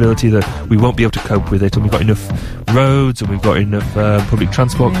of a possibility that we won't be able to cope with it, and we've got enough roads and we've got enough public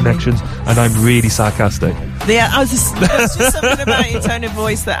transport connections, and I'm really sarcastic. Yeah, there's just something about your tone of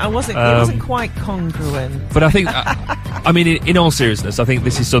voice that it wasn't quite congruent. But I think I mean, in all seriousness, I think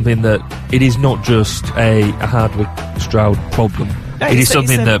this is something that it is not just a Hardwick-Stroud problem. No, it is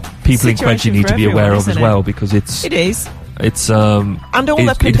something that people in Quenchy need to be aware of as well, because it is. It's and all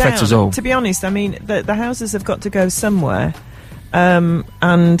it down. affects us all. To be honest, I mean, the houses have got to go somewhere.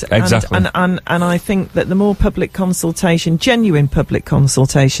 Exactly. And I think that the more public consultation, genuine public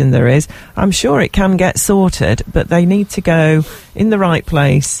consultation there is, I'm sure it can get sorted, but they need to go in the right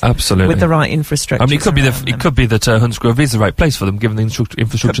place. Absolutely. With the right infrastructure. I mean, it could be that Huntsgrove is the right place for them, given the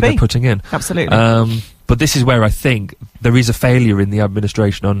infrastructure they're putting in. Absolutely. But this is where I think there is a failure in the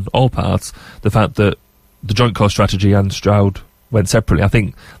administration on all parts. The fact that the Joint Core Strategy and Stroud went separately. I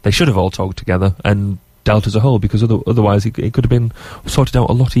think they should have all talked together and dealt as a whole, because otherwise it could have been sorted out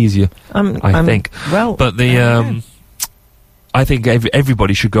a lot easier. I think. Well, but I think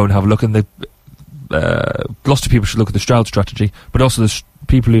everybody should go and have a look, and the Gloucester people should look at the Stroud strategy, but also the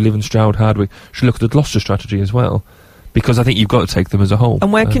people who live in Stroud, Hardwick should look at the Gloucester strategy as well, because I think you've got to take them as a whole.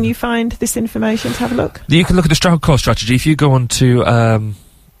 And where can you find this information to have a look? You can look at the Stroud Core strategy if you go on to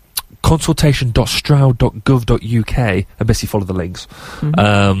consultation.stroud.gov.uk and basically follow the links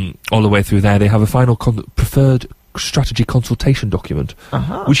all the way through there. They have a final preferred strategy consultation document,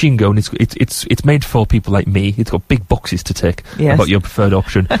 which you can go and it's made for people like me. It's got big boxes to tick about your preferred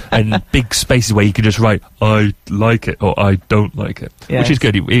option and big spaces where you can just write I like it or I don't like it, which is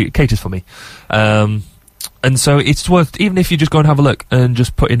good. It caters for me, and so it's worth, even if you just go and have a look and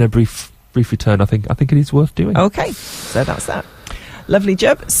just put in a brief return. I think it is worth doing. Okay, so that's that. Lovely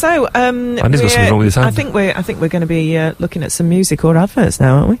job. So, and there's got something wrong with his hand. I think we're going to be looking at some music or adverts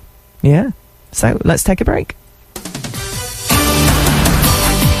now, aren't we? Yeah. So let's take a break.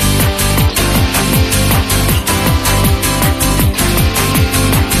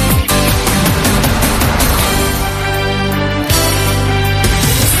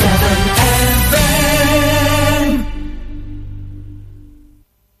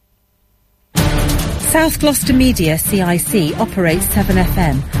 South Gloucester Media CIC operates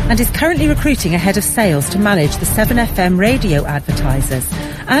 7FM and is currently recruiting a head of sales to manage the 7FM radio advertisers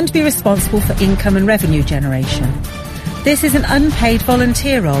and be responsible for income and revenue generation. This is an unpaid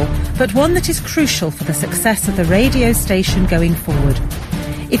volunteer role, but one that is crucial for the success of the radio station going forward.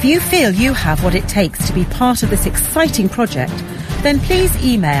 If you feel you have what it takes to be part of this exciting project, then please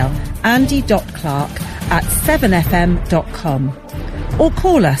email andy.clark@7fm.com. or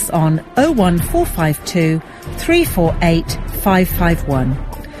call us on 01452 348 551.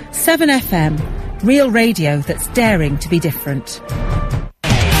 7FM, real radio that's daring to be different.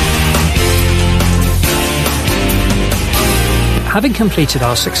 Having completed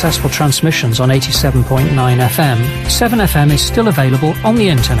our successful transmissions on 87.9 FM, 7FM is still available on the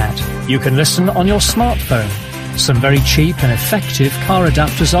internet. You can listen on your smartphone. Some very cheap and effective car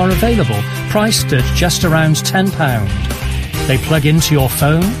adapters are available, priced at just around £10. They plug into your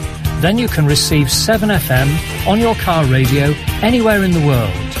phone, then you can receive 7FM on your car radio anywhere in the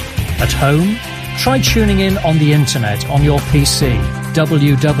world. At home, try tuning in on the internet on your PC,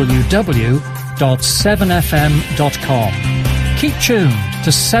 www.7fm.com. Keep tuned to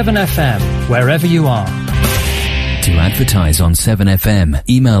 7FM wherever you are. To advertise on 7FM,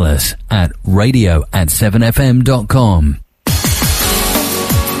 email us at radio@7fm.com.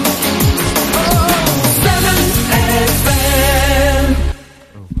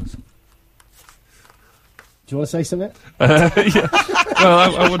 Do you want to say something? Yeah.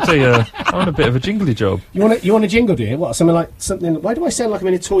 Well, I would say I want a bit of a jingly job. You want a jingle, do you? What, something? Why do I sound like I'm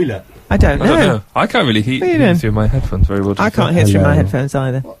in a toilet? I don't know. I can't really hear through my headphones very well. I can't hear through my headphones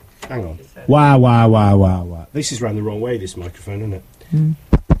either. What? Hang on. Wow. This is round the wrong way, this microphone, isn't it?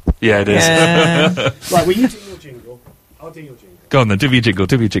 Yeah, it is. Yeah. Right, will you do your jingle? I'll do your jingle. Go on then, do your jingle.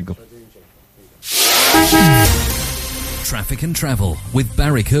 Traffic and Travel with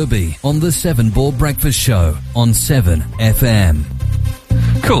Barry Kirby on the 7 Ball Breakfast Show on 7FM.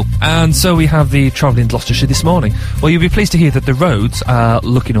 Cool. And so we have the travelling Gloucestershire this morning. Well, you'll be pleased to hear that the roads are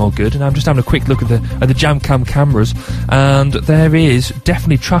looking all good, and I'm just having a quick look at the jam cam cameras, and there is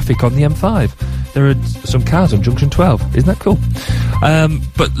definitely traffic on the M5. There are some cars on Junction 12. Isn't that cool?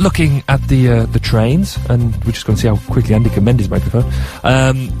 But looking at the trains, and we're just going to see how quickly Andy can mend his microphone.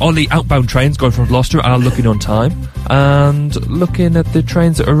 All the outbound trains going from Gloucester are looking on time, and looking at the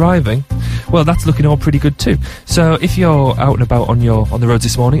trains that are arriving, well, that's looking all pretty good too. So if you're out and about on the roads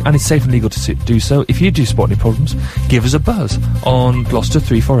this morning, and it's safe and legal to do so, if you do spot any problems, give us a buzz on Gloucester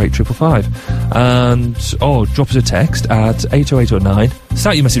 348 555, or drop us a text at 80809.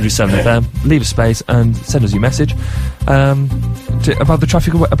 Start your message with 7FM, leave a space, and send us your message about the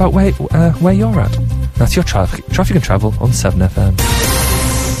traffic, about where you're at. That's your traffic and travel on 7FM.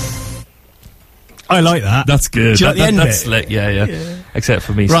 I like that. That's good. Do you like the end that's bit? slick, yeah. Except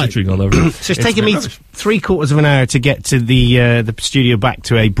for me stuttering all over it. So it's taken me 3/4 of an hour to get to the studio back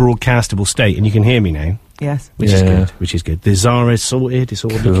to a broadcastable state, and you can hear me now. Yes. Which is good. The Zara's sorted, it's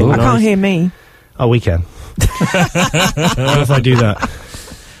all looking I nice. can't hear me. Oh, we can. What if I do that?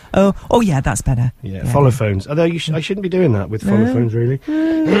 Oh yeah, that's better. Yeah, follow phones. Although I shouldn't be doing that with follow phones, really.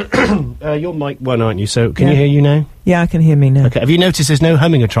 You're mic one, aren't you? So can you hear you now? Yeah, I can hear me now. Okay. Have you noticed there's no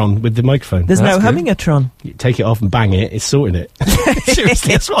hummingatron with the microphone? There's no hummingatron. You take it off and bang it. It's sorting it.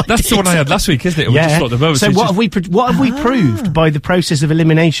 Seriously, that's the one I had last week, isn't it? We just thought the moment. So what have we proved by the process of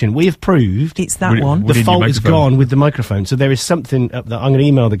elimination? We have proved it's that one. The fault is gone with the microphone. So there is something up there. I'm going to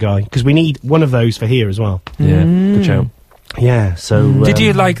email the guy because we need one of those for here as well. Yeah, good show. Yeah, so... did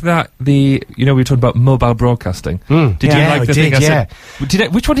you like that, we were talking about mobile broadcasting. Did you like the thing I said?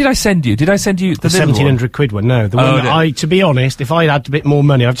 Which one did I send you? Did I send you the £1,700 one? No, the one that to be honest, if I had a bit more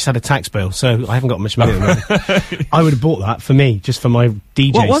money, I've just had a tax bill, so I haven't got much money at the moment. I would have bought that for me, just for my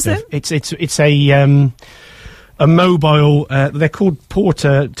DJ What was stuff. it? It's a mobile, they're called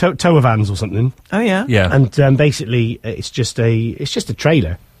Porter tow vans or something. Oh, yeah? Yeah. And basically, it's just a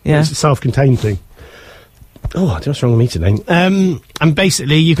trailer. Yeah. It's a self-contained thing. Oh, I don't know what's wrong with me today. And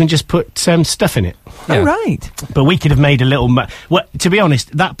basically, you can just put stuff in it. Yeah. Oh, right. But we could have made a little... well, to be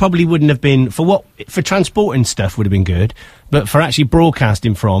honest, that probably wouldn't have been... For transporting stuff would have been good, but for actually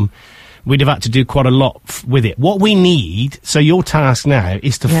broadcasting from, we'd have had to do quite a lot with it. What we need... So your task now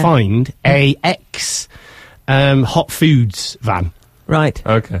is to find a hot foods van. Right.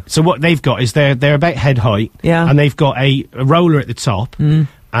 Okay. So what they've got is they're about head height. Yeah. And they've got a roller at the top.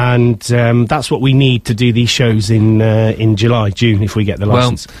 And that's what we need to do these shows in June, if we get the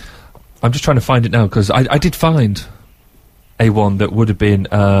licence. Well, I'm just trying to find it now, because I did find a one that would have been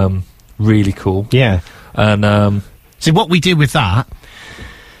really cool. Yeah. And so what we did with that...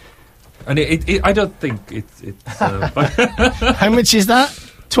 And I don't think it's How much is that?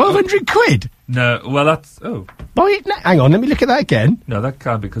 £1,200? No, well, that's... Oh. Buy it now. Hang on, let me look at that again. No, that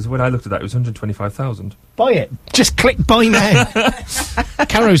can't be, because when I looked at that, it was 125,000. Buy it. Just click buy now.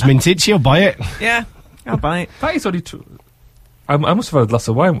 Caro's minted, she'll buy it. Yeah, I'll buy it. That is only... I must have had a glass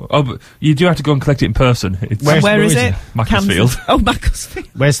of wine. Oh, but you do have to go and collect it in person. Where is it? Macclesfield. Oh, Macclesfield.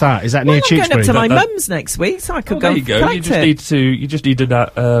 Where's that? Is that near Tewkesbury? I'm going up to my mum's next week, so I could go. There you go. Collect You just need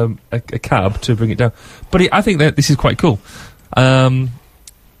a cab to bring it down. But I think that this is quite cool.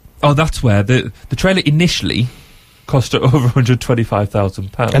 That's where the trailer initially cost over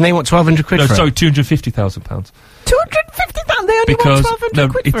 £125,000. And they want £1,200 for it? No, sorry, £250,000. £250,000? They only want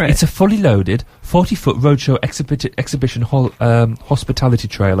 £1,200 for it? It's a fully loaded 40-foot roadshow exhibition hospitality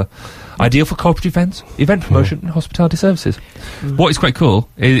trailer. Ideal for corporate events, event promotion and hospitality services. What is quite cool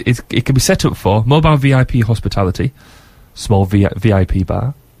is it can be set up for mobile VIP hospitality, small VIP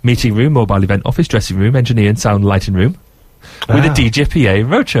bar, meeting room, mobile event office, dressing room, engineering, sound, lighting room, with a DJ PA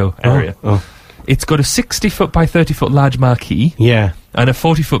roadshow area. It's got a 60-foot by 30-foot large marquee. Yeah. And a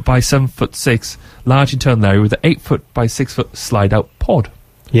 40-foot by 7'6" large internal area with an 8-foot by 6-foot slide-out pod.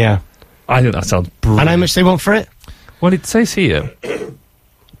 Yeah. I think that sounds brilliant. And how much they want for it? Well, it says here,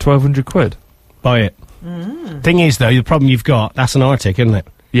 £1,200. Buy it. Thing is, though, the problem you've got, that's an Arctic, isn't it?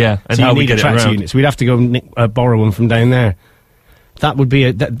 Yeah, and so how you we need get a tractor it around. unit, so we'd have to go and borrow one from down there. That would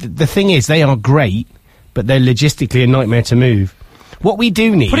be the thing is, they are great, but they're logistically a nightmare to move. What we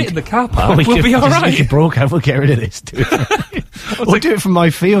do need... Put it in the car park, we'll be all right. We could broadcast, we'll get rid of this. We'll do it from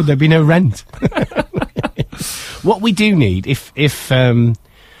my field, there'd be no rent. What we do need,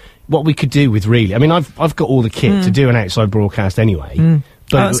 what we could do with really... I mean, I've got all the kit to do an outside broadcast anyway.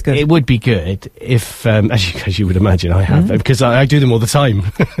 But that's good. It would be good if, as you would imagine, I have, because I do them all the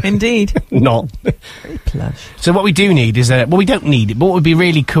time. Indeed. Not. Very plush. So what we do need is, we don't need it, but what would be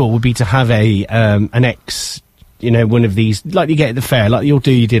really cool would be to have one of these, like you get at the fair, like you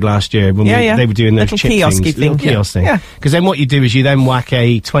did last year when they were doing those little chip kiosky things, little kiosk thing. Yeah. Because then what you do is you then whack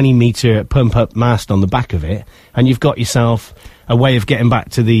a 20-metre pump-up mast on the back of it, and you've got yourself a way of getting back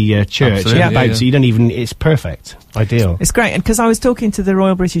to the church. So you don't even... It's perfect. Ideal. It's great, and because I was talking to the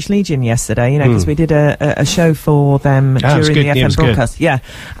Royal British Legion yesterday, because we did a show for them during the FM broadcast. Good. Yeah,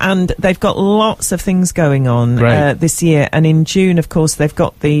 and they've got lots of things going on this year, and in June, of course, they've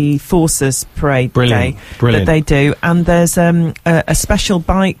got the Forces Parade Day that they do, and there's a special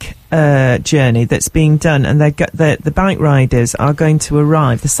bike journey that's being done, and the bike riders are going to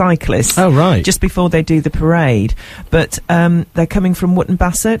arrive, the cyclists, just before they do the parade, but they're coming from Wootton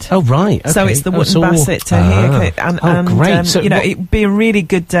Bassett. Oh, right. Okay. So it's the Wootton Bassett to here. And great. So it'd be a really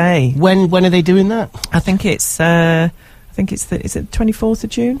good day. When are they doing that? I think it's think it's is it 24th of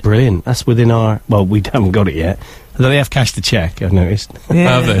June? Brilliant. That's within our... Well, we haven't got it yet. Although they have cashed the cheque, I've noticed.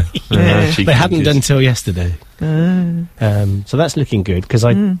 Yeah. Have they? Yeah. They hadn't done till yesterday. So that's looking good, because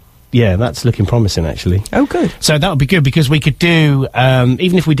yeah, that's looking promising, actually. Oh, good. So that would be good, because we could do,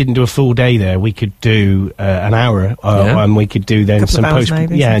 even if we didn't do a full day there, we could do an hour, and we could do then some post,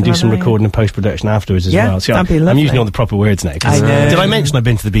 and do some recording and post-production afterwards as well. So that'd be lovely. I'm using all the proper words now. I know. Did I mention I've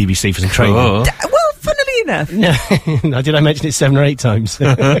been to the BBC for some training? Well, funnily enough. No, did I mention it 7 or 8 times?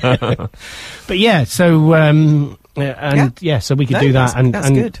 But yeah, so... so we could do that, and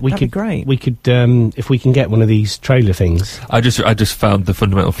good. We That'd could be great. We could, if we can get one of these trailer things. I just found the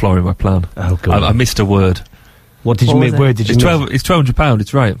fundamental flaw in my plan. Oh God! I missed a word. What did you miss? Word did you miss? It's £1,200.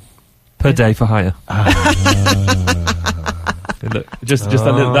 It's right per day for hire. Look, just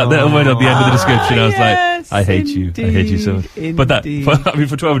that little word at the end of the description. I was like, I hate you so much. But that, for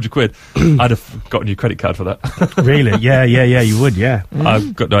 £1,200, I'd have gotten your credit card for that. Really? Yeah, you would, yeah.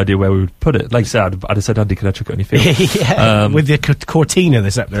 I've got no idea where we would put it. Like I said, I'd have said, Andy, can I chuck it on your field? With the Cortina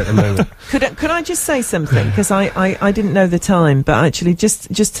that's up there at the moment. Could I just say something? Because I didn't know the time, but actually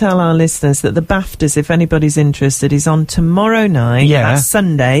just tell our listeners that the BAFTAs, if anybody's interested, is on tomorrow night. Yeah. That's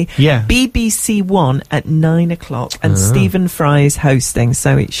Sunday. Yeah. BBC One at 9 o'clock, and Stephen Fry is hosting,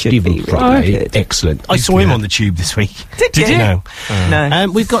 so it should be really good. Excellent. I saw him on the tube this week. Did you? No.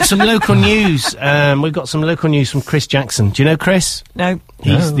 No. We've got some local news. We've got some local news from Chris Jackson. Do you know Chris? No.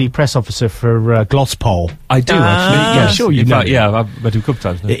 He's the press officer for Glosspol. I do, actually. Yeah, sure you know. Yeah, I've met him a couple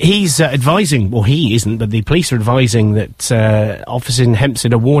times now. He's advising, well, he isn't, but the police are advising that officers in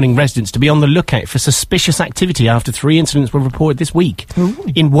Hempstead are warning residents to be on the lookout for suspicious activity after 3 incidents were reported this week.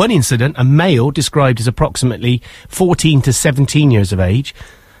 Ooh. In one incident, a male described as approximately 14 to 17 years of age.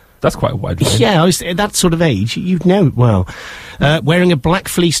 That's quite a wide range. Yeah, that sort of age, you'd know it well. Wearing a black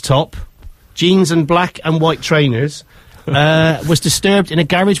fleece top, jeans and black and white trainers, was disturbed in a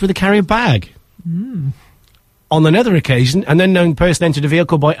garage with a carrier bag. On another occasion, an unknown person entered a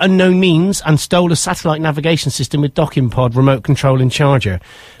vehicle by unknown means and stole a satellite navigation system with docking pod, remote control and charger.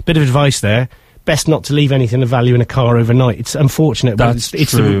 Bit of advice there. Best not to leave anything of value in a car overnight. It's unfortunate, but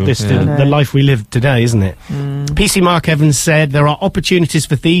it's true. The life we live today, isn't it? PC Mark Evans said there are opportunities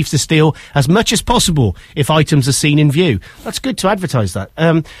for thieves to steal as much as possible if items are seen in view. That's good to advertise that.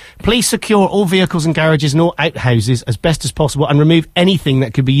 Please secure all vehicles and garages and all outhouses as best as possible and remove anything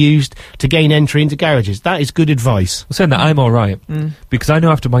that could be used to gain entry into garages. That is good advice. Well, saying that, I'm all right, because I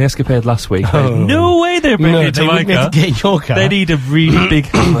know after my escapade last week, no way they're bringing it to my car. Get in your car. They need a really big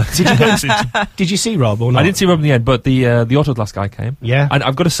hammer. Did you see Rob or not? I didn't see Rob in the end, but the Autoglass guy came. Yeah. And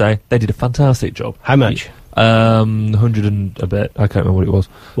I've got to say, they did a fantastic job. How much? 100 and a bit. I can't remember what it was.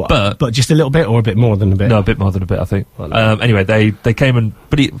 What, but just a little bit or a bit more than a bit? No, a bit more than a bit, I think. Well, anyway, they came and...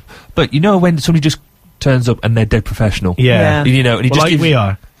 But you know when somebody just turns up and they're dead professional? Yeah. You know, and he just like gives, we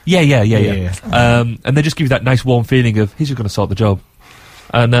are. Yeah. And they just give you that nice warm feeling of, he's just going to sort the job.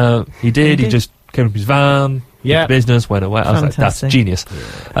 And he did. He just came up his van... Yeah, business went away. I was like, that's genius.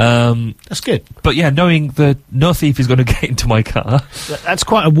 That's good. But yeah, knowing that no thief is going to get into my car, that's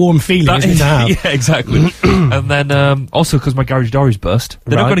quite a warm feeling, isn't it? Yeah, exactly. And then also because my garage door is burst,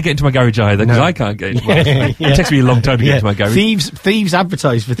 they're not going to get into my garage either because I can't get into my garage. It takes me a long time to get into my garage. Thieves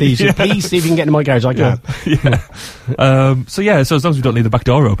advertise for thieves. So please see if you can get into my garage. I can't. So as long as we don't leave the back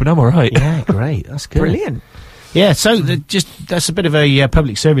door open, I'm all right. Yeah, great. That's good. Brilliant. Yeah, so that's a bit of a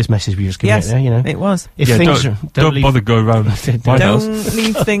public service message we just gave out there, you know. It was. If don't bother going around my house. Don't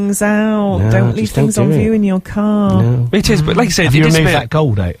leave things out. No, don't leave things on view in your car. No. It is, but like I said, have you removed that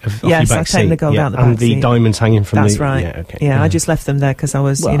gold out of yes, your back I've taken the gold out the back and the diamonds hanging from That's the... right. Yeah, okay. Yeah, I just left them there because I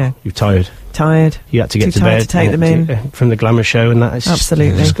was, You're tired. Tired. You had to get Too to tired bed. to take them in. From the glamour show and that.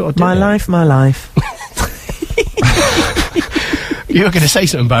 Absolutely. My life. You were going to say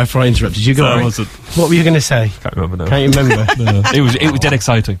something about I interrupted you. I wasn't. What were you going to say? Can't remember now. Can't you remember? No. It was dead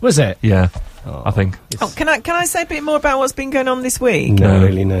exciting. Was it? Yeah, I think. Can I say a bit more about what's been going on this week? No,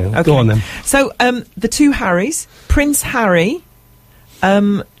 really, no. Okay. Go on then. So, the two Harrys, Prince Harry,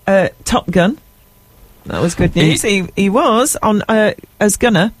 Top Gun. That was good news. He was on as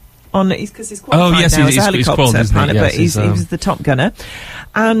gunner. Because he's qualified now as a helicopter pilot, but he was the top gunner,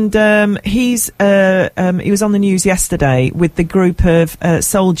 and he was on the news yesterday with the group of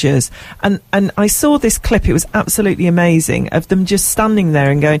soldiers, and I saw this clip. It was absolutely amazing of them just standing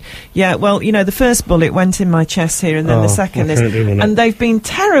there and going, yeah, well, you know, the first bullet went in my chest here, and then the second is, and they've been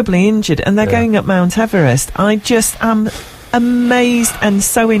terribly injured, and they're going up Mount Everest. I just am amazed and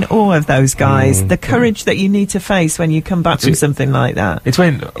so in awe of those guys. The courage that you need to face when you come back from something like that. It's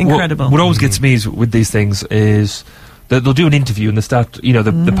incredible. What always gets me with these things is that they'll do an interview and they start, they're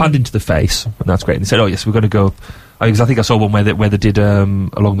panned into the face, and that's great. And they said, oh yes, we're going to go Because I think I saw one where they did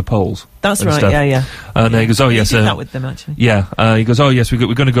along the poles. That's right. Stuff. Yeah. And he goes, "Oh yes, did that with them actually." Yeah. He goes, "Oh yes, we're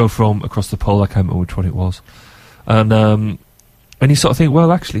going to go from across the pole." I can't remember which one it was. And you sort of think,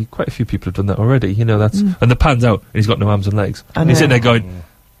 well, actually, quite a few people have done that already. You know, that's and the pan's out, and he's got no arms and legs. And he's sitting there going,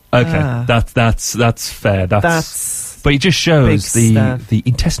 "Okay, that's fair. That's." But it just shows the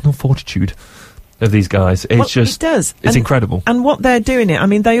intestinal fortitude of these guys. It's it does. It's incredible. And what they're doing it, I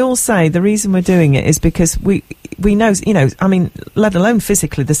mean, they all say the reason we're doing it is because we know, you know, I mean, let alone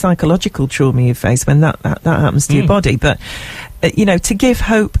physically, the psychological trauma you face when that happens to your body, but, you know, to give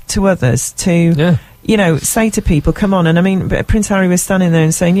hope to others, to, you know, say to people, come on. And I mean, Prince Harry was standing there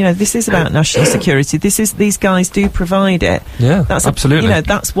and saying, you know, this is about national security. These guys do provide it. Yeah, that's absolutely. You know,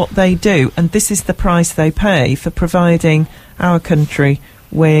 that's what they do. And this is the price they pay for providing our country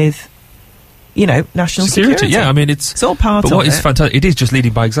with, you know, national security. Yeah, I mean, it's all part of it. But what is fantastic, it is just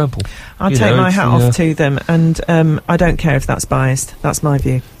leading by example. I take my hat off to them, and I don't care if that's biased. That's my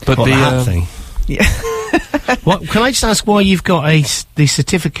view. But the hat thing. Yeah. What, can I just ask why you've got the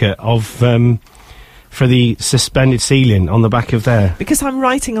certificate of for the suspended ceiling on the back of there? Because I'm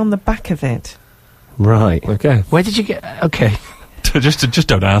writing on the back of it. Right. Okay. Where did you get? Okay. just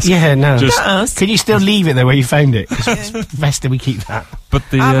don't ask. Yeah, no. Don't ask. Can you still leave it there where you found it? Because it's best that we keep that. But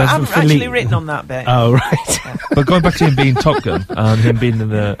I've actually written on that bit. Oh, right. But going back to him being Top Gun and him being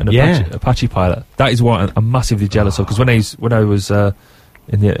an Apache pilot, that is what I'm massively jealous of. Because when I was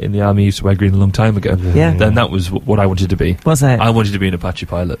in the army, I used to wear green a long time ago. Yeah. Then that was what I wanted to be. Was it? I wanted to be an Apache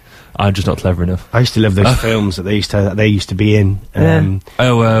pilot. I'm just not clever enough. I used to love those films that they used to be in.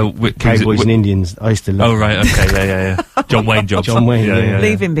 Cowboys and Indians. I used to love. Oh right, okay, yeah. John Wayne jobs. John Wayne. Yeah.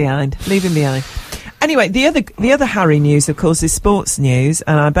 Leave him behind. Anyway, the other Harry news, of course, is sports news,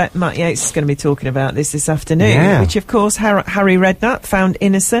 and I bet Matt Yates is going to be talking about this afternoon. Which, of course, Harry Redknapp found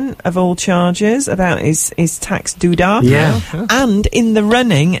innocent of all charges about his tax doodah. Yeah. And in the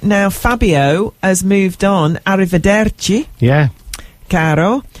running now, Fabio has moved on. Arrivederci. Yeah.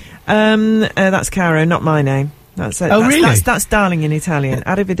 Caro. That's Caro, not my name. That's it. Oh, really? That's darling in Italian.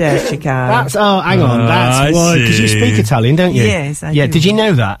 Arrivederci, Caro. Hang on. That's why. Because you speak Italian, don't you? Yes, I do. Yeah. Did you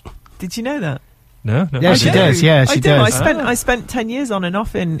know that? Did you know that? No. Yeah, she does. Yeah, she does. I spent 10 years on and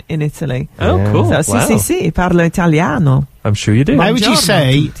off in Italy. Oh, cool. So, sì, parlo italiano. I'm sure you do. Why would you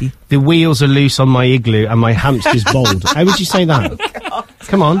say the wheels are loose on my igloo and my hamster's bald? How would you say that? Oh,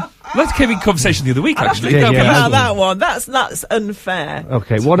 come on. That came in conversation the other week, actually. That one. That's unfair.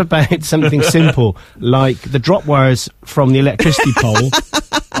 Okay, what about something simple, like the drop wires from the electricity pole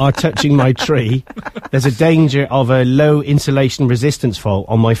are touching my tree? There's a danger of a low insulation resistance fault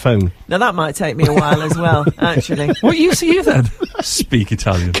on my phone. Now, that might take me a while as well, actually. What you see then? Speak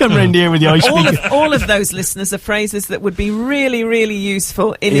Italian. Come round here with the ice speaker. All of those listeners are phrases that would be really, really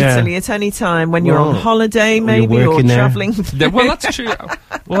useful in Italy at any time when you're on holiday, maybe, or travelling. Well, that's true.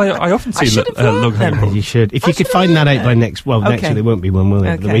 Well, I often see you should. If you could find that out by next week, there won't be one, will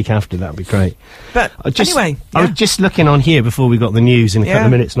there? The week after, that'd be great. But anyway, I was just looking on here before we got the news in a couple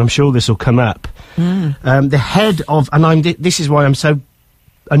of minutes, and I'm sure this will come up. The head of, and this is why I'm so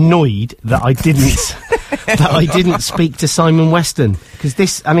annoyed that I didn't speak to Simon Weston,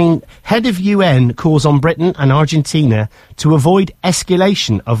 because head of UN calls on Britain and Argentina to avoid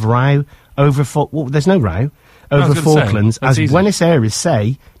escalation of row over there's no row over Falklands, as Buenos Aires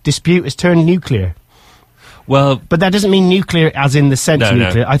say, dispute has turned nuclear. Well, but that doesn't mean nuclear as in the sense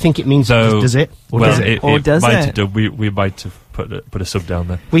nuclear. I think it means does it? We might have put a sub down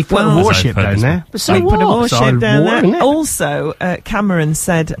there. We put a warship down there. Put a warship down there. Also, Cameron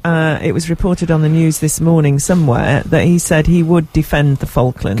said, it was reported on the news this morning somewhere, that he said he would defend the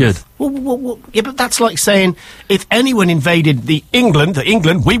Falklands. Good. Well, yeah, but that's like saying, if anyone invaded England,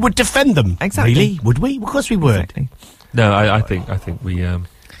 we would defend them. Exactly. Really? Would we? Of course we would. Exactly. No, I think we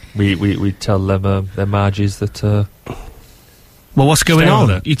tell them their marges that. Well, what's going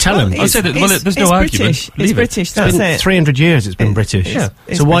on? You tell them. I said that. Well, there's no argument. It's British. That's it. 300 years it's been British. Yeah.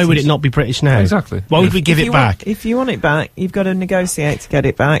 So why would it not be British now? Exactly. Why would we give it back? If you want it back, you've got to negotiate to get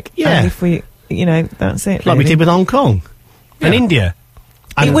it back. Yeah. And if we, that's it. Like we did with Hong Kong and India.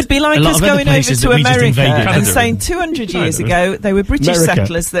 It would be like us going over to America and saying 200 years ago they were British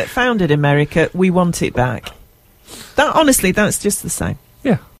settlers that founded America. We want it back. Honestly, that's just the same.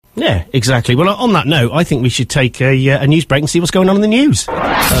 Yeah. Yeah, exactly. Well, on that note, I think we should take a news break and see what's going on in the news.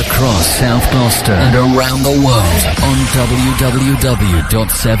 Across South Gloucester and around the world on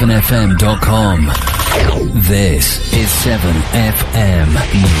www.7fm.com. This is 7FM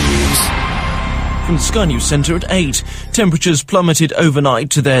News. From the Sky News Centre at 8. Temperatures plummeted overnight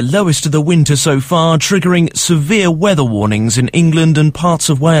to their lowest of the winter so far, triggering severe weather warnings in England and parts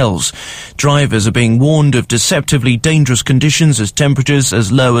of Wales. Drivers are being warned of deceptively dangerous conditions as temperatures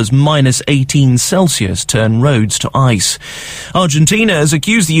as low as minus 18 Celsius turn roads to ice. Argentina has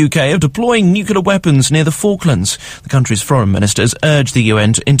accused the UK of deploying nuclear weapons near the Falklands. The country's foreign minister has urged the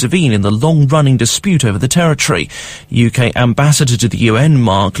UN to intervene in the long-running dispute over the territory. UK Ambassador to the UN,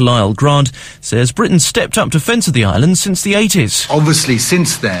 Mark Lyle Grant, says Britain stepped up defence of the island since the 80s. Obviously,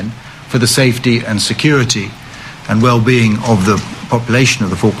 since then, for the safety and security and well-being of the population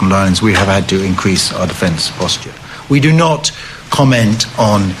of the Falkland Islands, we have had to increase our defence posture. We do not comment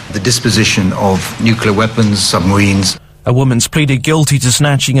on the disposition of nuclear weapons, submarines. A woman's pleaded guilty to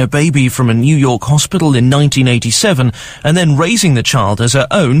snatching a baby from a New York hospital in 1987 and then raising the child as her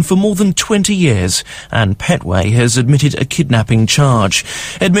own for more than 20 years. Anne Petway has admitted a kidnapping charge.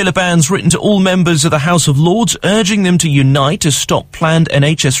 Ed Miliband's written to all members of the House of Lords, urging them to unite to stop planned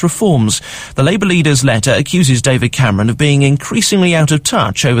NHS reforms. The Labour leader's letter accuses David Cameron of being increasingly out of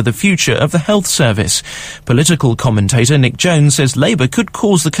touch over the future of the health service. Political commentator Nick Jones says Labour could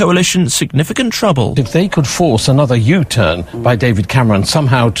cause the coalition significant trouble. If they could force another U-turn by David Cameron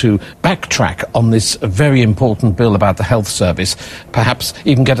somehow to backtrack on this very important bill about the health service, perhaps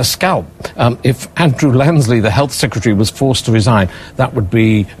even get a scalp. If Andrew Lansley, the health secretary, was forced to resign, that would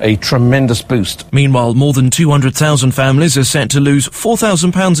be a tremendous boost. Meanwhile, more than 200,000 families are set to lose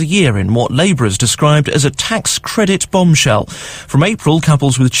 £4,000 a year in what Labour has described as a tax credit bombshell. From April,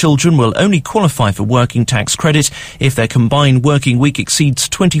 couples with children will only qualify for working tax credit if their combined working week exceeds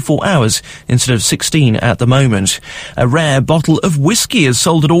 24 hours instead of 16 at the moment. A rare bottle of whiskey is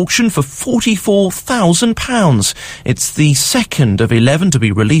sold at auction for £44,000. It's the second of 11 to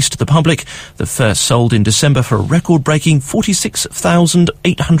be released to the public. The first sold in December for a record-breaking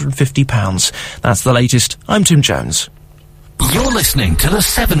 £46,850. That's the latest. I'm Tim Jones. You're listening to the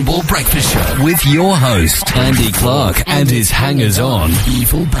 7 Ball Breakfast Show with your host, Andy Clark, and his hangers-on,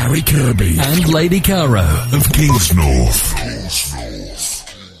 Evil Barry Kirby and Lady Caro of Kingsnorth.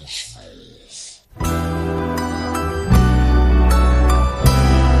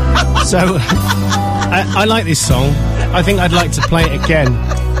 So, I like this song. I think I'd like to play it again.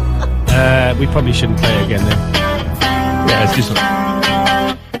 We probably shouldn't play it again then. Yeah, it's just...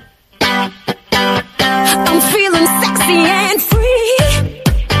 I'm feeling sexy and free,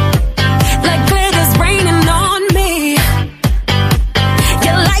 like glitter's raining on me.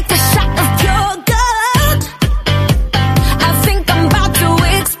 You're like a shot of pure gold. I think I'm about to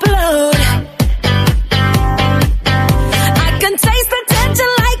explode. I can taste the tension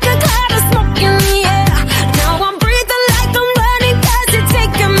like a cloud of smoke in the air. Now I'm breathing like I'm running 'cause you're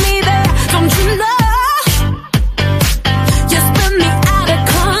taking me there. Don't you know? You spin me out of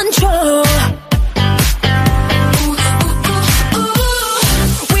control. Ooh, ooh, ooh.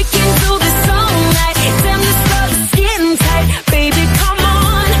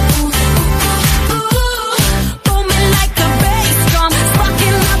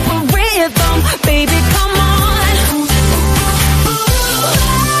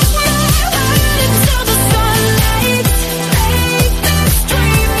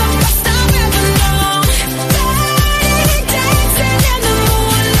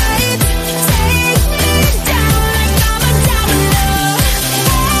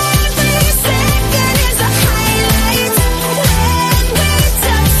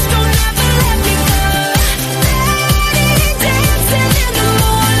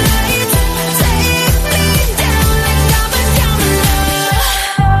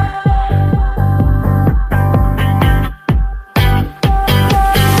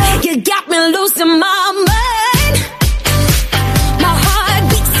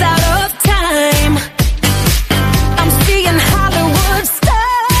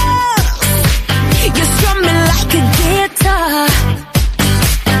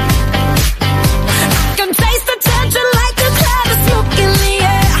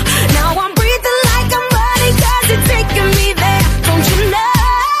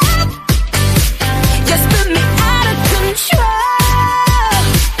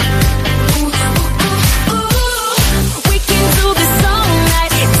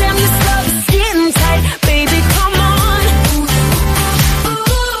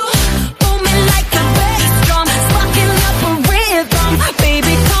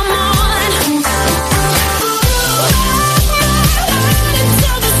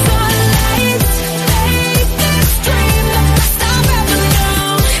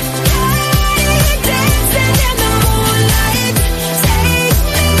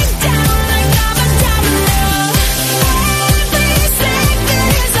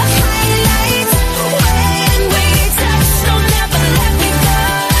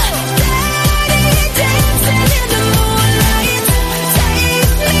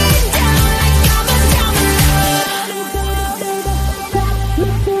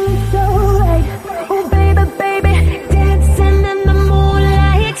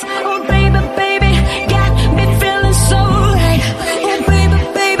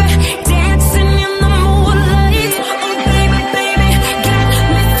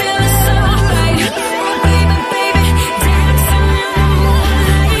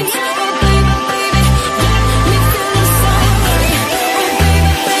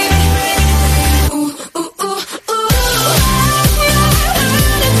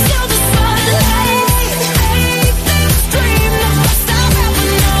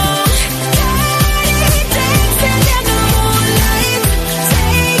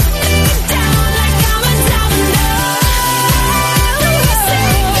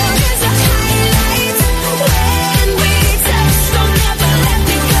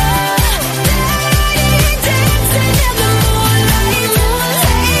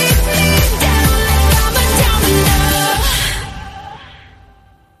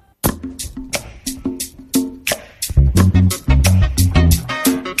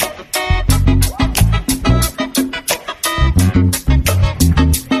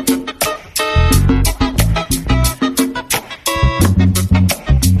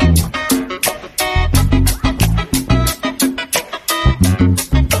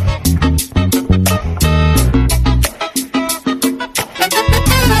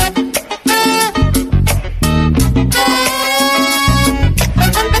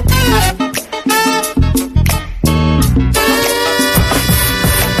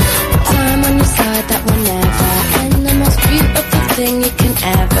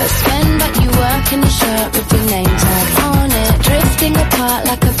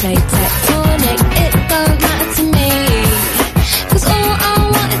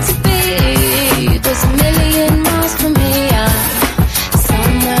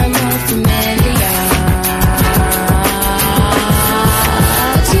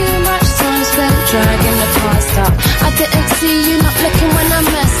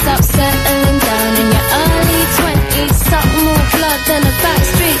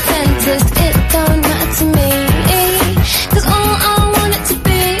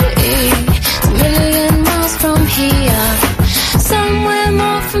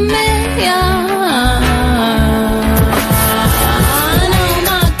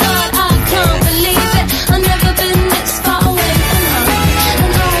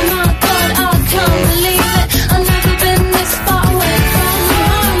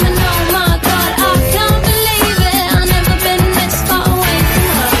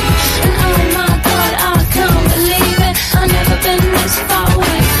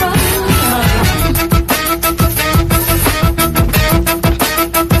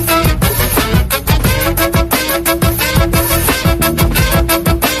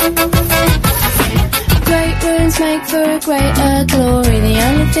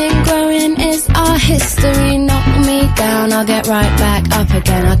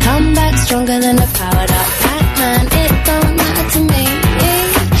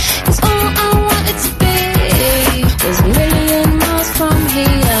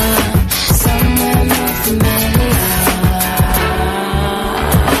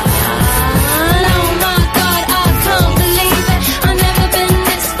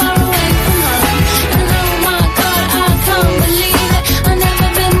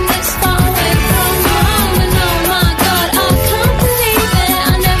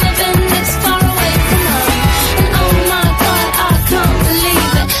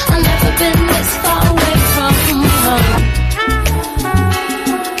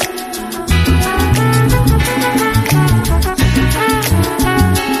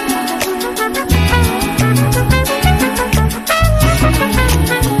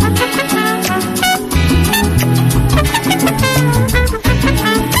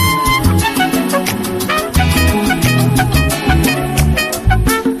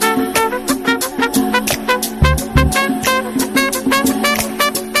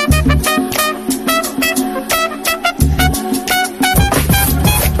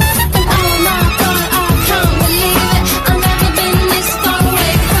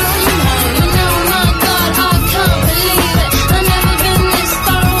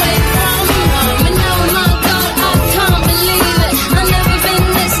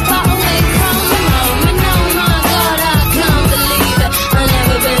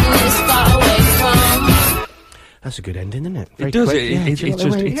 That's a good ending, isn't it? It does.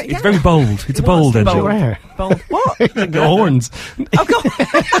 It's very bold. It's a bold ending. Bold what? The horns. Oh, God.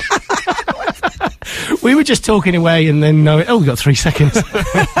 We were just talking away and then, we've got 3 seconds.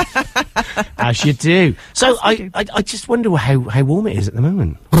 As you do. So I just wonder how warm it is at the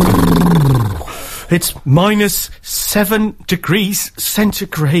moment. It's -7 degrees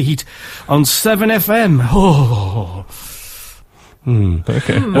centigrade on 7FM. Oh.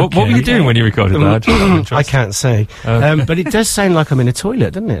 Okay. What were you doing when you recorded that? I can't say. But it does sound like I'm in a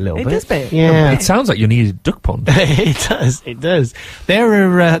toilet, doesn't it, a little bit? It does bit. Yeah. It sounds like you need a duck pond. It does.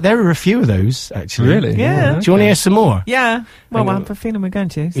 There are a few of those, actually. Really? Yeah. Do you want to hear some more? Yeah. Well, I have a feeling we're going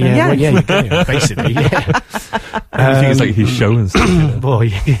to. So yeah. You're going to, basically, yeah. I think it's like his show and stuff.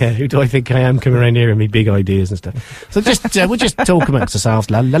 Boy, yeah. Who do I think I am coming around here and me big ideas and stuff? So we'll just talk amongst ourselves.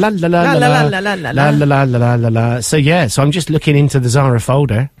 La la la la la la la la la la la la la. So yeah, so I'm just looking into the Zara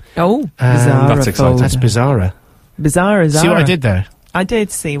folder. Oh, Bizarra that's exciting. That's Bizarra. Bizarra. See what I did there? I did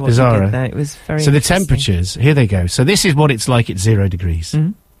see what Bizarra. you did there. It was very So the temperatures, here they go. So this is what it's like at 0 degrees.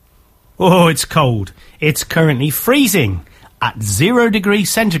 Mm-hmm. Oh, it's cold. It's currently freezing at 0 degrees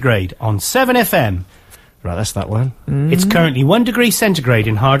centigrade on 7FM. Right, that's that one. It's currently 1 degree centigrade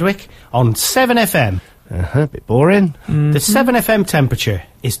in Hardwick on 7FM. A bit boring. The 7FM temperature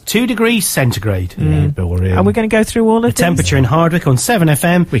is 2 degrees centigrade. Yeah, boring. Are we going to go through all of the temperature in Hardwick on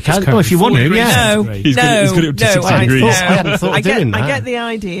 7FM? We can. Oh, if you want to, yeah. No, he's got it up to 60 degrees. I hadn't thought of doing that. I get the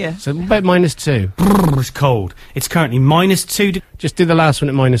idea. So about -2. It's cold. It's currently -2. Just do the last one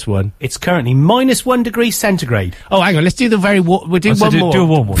at -1. It's currently -1 degree centigrade. Oh, hang on. Let's do the very warm. We'll do one more. Do a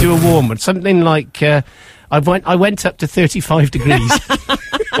warm one. Do a warm one. Something like. I went up to 35 degrees.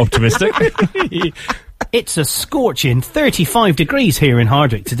 Optimistic. It's a scorching 35 degrees here in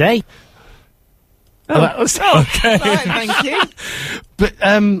Hardwick today. Okay. Right, thank you. But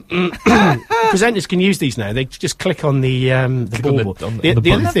presenters can use these now. They just click on the bauble.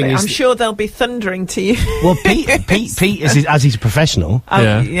 The other thing is, I'm sure they'll be thundering to you. Well, Pete, as he's a professional,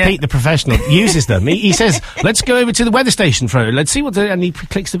 Pete the professional uses them. He says, "Let's go over to the weather station, Frodo. Let's see what," and he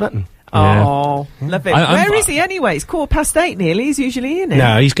clicks the button. Oh, love it. Where is he anyway? It's 8:15 nearly. He's usually in it.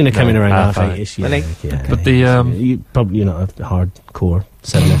 No, he's going to come in around 8:30ish. Really? Yeah. Okay. But you're not a hardcore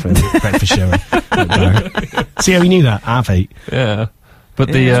 7FM breakfast show. See how he knew that? 8:30. Yeah. But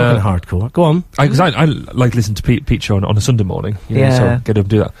hardcore. Go on. Because I like listening to Pete show on a Sunday morning. You know, so get up and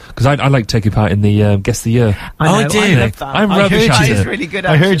do that. Because I like taking part in the Guess the Year. I do. I love that. I'm rubbish at it. Really good,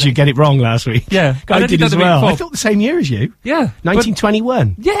 I heard you get it wrong last week. Yeah. I did as well. I thought the same year as you. Yeah.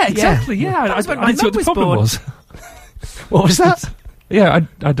 1921. Yeah, exactly. Yeah. That's when I didn't see what the problem was. What was that? Yeah,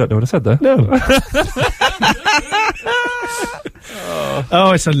 I don't know what I said there. No.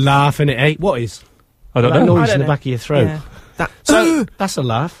 Oh, it's a laugh, isn't it, eh? What is? I don't that know. noise in the back of your throat. Yeah. So that's a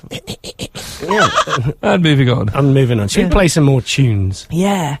laugh. And moving on. Should we play some more tunes?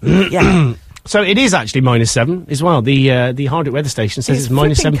 Yeah. Yeah. So it is actually -7 as well. The Hardwick weather station says it's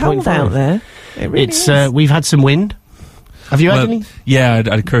 -7.5 out there. It really is. We've had some wind. Have you had any? Yeah, I had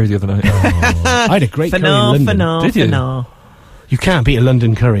a curry the other night. I had a great curry in London. Did you? You can't beat a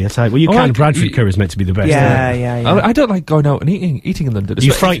London curry, I tell you. Well, you can. Bradford curry is meant to be the best. Yeah. I don't like going out and eating in London. Are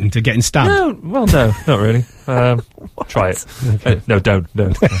you frightened of getting stabbed? No, well, no, not really. Try it. Okay. No, don't. No,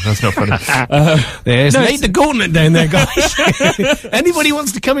 that's not funny. Laid the gauntlet down there, guys. Anybody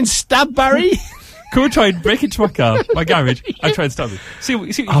wants to come and stab Barry? Come and try and break into my garage, and try and stab me. See what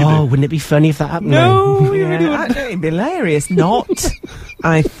you can do. Oh, wouldn't it be funny if that happened? No, you really wouldn't. It'd be hilarious. Not,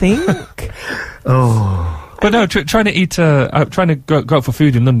 I think. Oh. But no, trying to eat, trying to go out for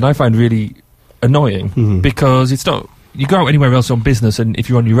food in London, I find really annoying because it's not. You go out anywhere else on business, and if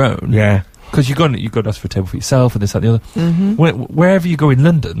you're on your own, because you got to ask for a table for yourself and this, that, and the other. Wherever you go in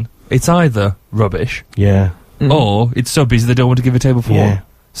London, it's either rubbish, or it's so busy they don't want to give a table for one.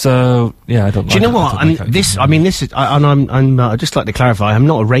 So I don't. Do you know what? This is, I'd just like to clarify. I'm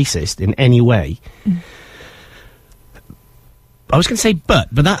not a racist in any way. I was going to say but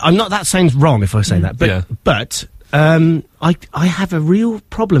that I'm not. That sounds wrong if I say that. But I have a real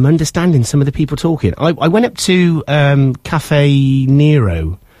problem understanding some of the people talking. I went up to Cafe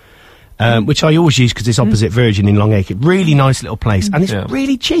Nero, which I always use because it's opposite Virgin in Long Acre. Really nice little place, and it's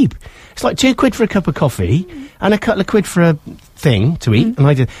really cheap. It's like £2 for a cup of coffee and a couple of quid for a thing to eat. And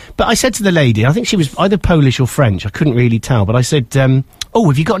I did. But I said to the lady, I think she was either Polish or French. I couldn't really tell, but I said, "Oh,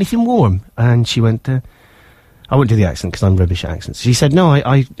 have you got anything warm?" And she went. I won't do the accent because I'm rubbish at accents. She said, "No,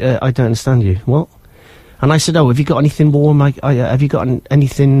 I don't understand you." What? And I said, "Oh, have you got anything warm? Have you got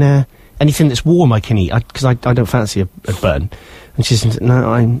anything that's warm I can eat? Because I don't fancy a bun." And she said,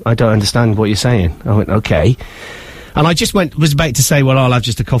 "No, I don't understand what you're saying." I went, "Okay." And I just was about to say, "Well, I'll have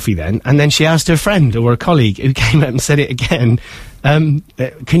just a coffee then." And then she asked her friend or a colleague who came up and said it again.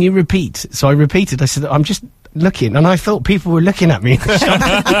 Can you repeat? So I repeated. I said, "I'm just looking," and I thought people were looking at me.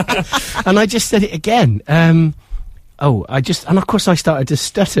 And I just said it again. And of course I started to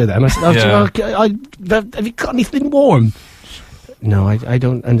stutter then. I said, "Have you got anything warm?" "No, I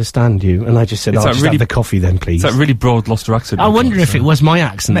don't understand you." And I just said, "I'll just have the coffee then, please." It's that really broad Gloucester accent. I wonder if it was my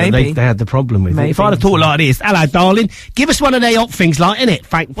accent that they had the problem with. If I'd have talked like this, "Hello, darling, give us one of their hot things like, innit?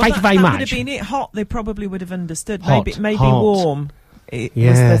 Thank you very much." Would have been it hot, they probably would have understood. Hot, maybe hot. Warm. It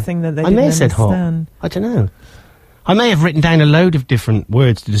was the thing that they didn't I understand. may have said hot. I don't know. I may have written down a load of different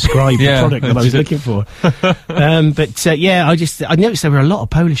words to describe the product that I was looking for. I noticed there were a lot of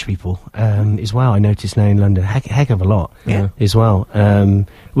Polish people as well. I noticed now in London, heck of a lot as well.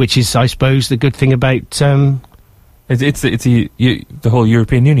 Which is, I suppose, the good thing about it's the whole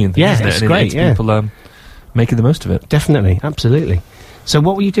European Union thing. Yeah, isn't it? It's great. People making the most of it. Definitely, absolutely. So,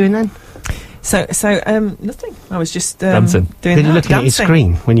 what were you doing then? So nothing. I was just dancing. Doing you looking at your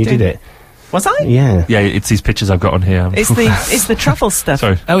screen when you did it? Was I? Yeah. Yeah, it's these pictures I've got on here. It's the travel stuff.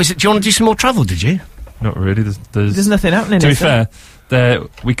 Sorry. Oh, is it? Do you want to do some more travel? Did you? Not really. There's nothing happening. To be fair,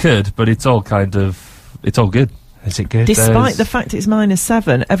 we could, but it's all good. Is it good? Despite the fact it's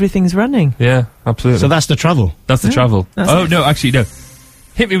 -7, everything's running. Yeah, absolutely. So that's the travel. That's the travel. No, actually, no.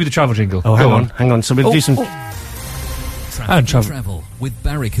 Hit me with the travel jingle. Oh, hang on. So we'll do some... And travel with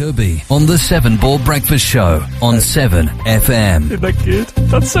Barry Kirby on the 7 Ball Breakfast Show on 7FM. Isn't that good?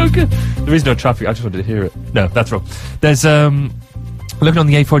 That's so good. There is no traffic, I just wanted to hear it. No, that's wrong. There's, looking on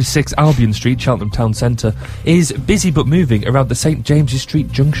the A46, Albion Street, Cheltenham Town Centre, is busy but moving around the St James's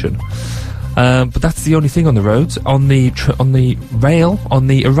Street junction. But that's the only thing on the roads. On the rail, on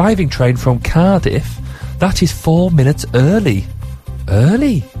the arriving train from Cardiff, that is 4 minutes early.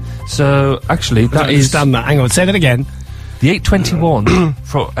 Early. So, actually, that is... understand that. Hang on, say that again. The 821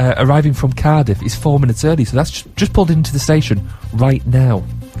 arriving from Cardiff is 4 minutes early, so that's just pulled into the station right now.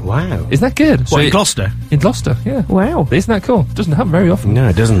 Wow. Isn't that good? What, in Gloucester? In Gloucester, yeah. Wow. Isn't that cool? Doesn't happen very often. No,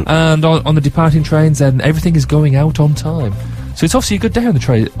 it doesn't. And on the departing trains, then everything is going out on time. So it's obviously a good day on the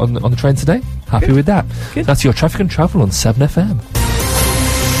train on the train today. Happy with that. Good. That's your traffic and travel on 7FM.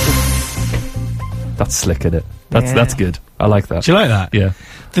 That's slick, isn't it? That's good. I like that. Do you like that? Yeah.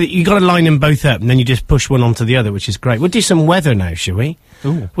 You got to line them both up, and then you just push one onto the other, which is great. We'll do some weather now, shall we?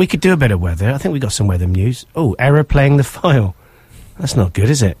 Ooh. We could do a bit of weather. I think we got some weather news. Oh, error playing the file. That's not good,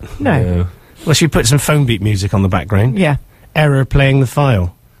 is it? No. Well, should we put some phone beat music on the background? Yeah. Error playing the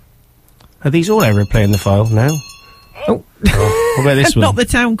file. Are these all error playing the file now? Oh. What about this one? Not the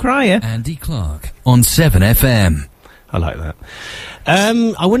town crier. Andy Clark on 7FM. I like that.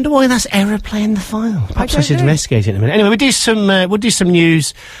 I wonder why that's error playing the file. Perhaps I should investigate it in a minute. Anyway, we'll do some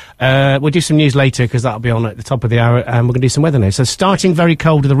news. We'll do some news later because that'll be on at the top of the hour, and we're going to do some weather now. So starting very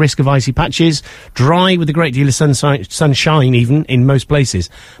cold with the risk of icy patches, dry with a great deal of sunshine even in most places,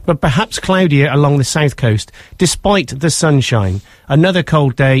 but perhaps cloudier along the south coast despite the sunshine. Another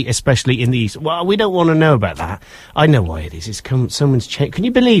cold day, especially in the east. Well, we don't want to know about that. I know why it is. Someone's changed. Can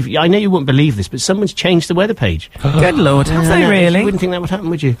you believe? I know you wouldn't believe this, but someone's changed the weather page. Good Lord, have they really? You wouldn't think that would happen,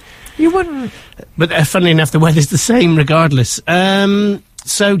 would you? You wouldn't. But funnily enough, the weather's the same regardless.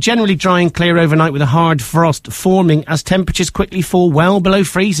 So generally dry and clear overnight with a hard frost forming as temperatures quickly fall well below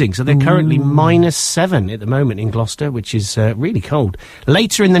freezing. So they're currently -7 at the moment in Gloucester, which is really cold.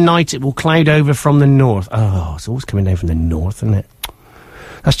 Later in the night, it will cloud over from the north. Oh, it's always coming down from the north, isn't it?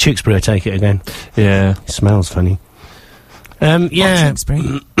 That's Tewkesbury, I take it again. Yeah. It smells funny. Yeah.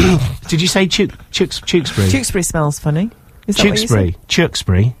 Tewkesbury. Did you say Tewkesbury? Tewkesbury smells funny. Is that what you said?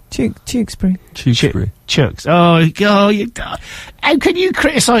 Tewkesbury. Tewkesbury. Chucks. Oh, how can you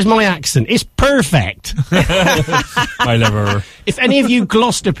criticise my accent? It's perfect. I never. If any of you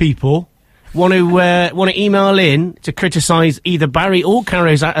Gloucester people want to email in to criticise either Barry or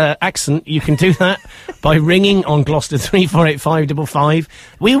Caro's accent, you can do that by ringing on Gloucester 3485555.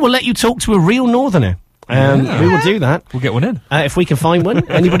 We will let you talk to a real northerner. We will do that. We'll get one in. If we can find one.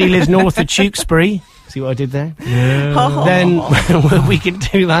 Anybody who lives north of Tewkesbury. See what I did there? Yeah. Then we can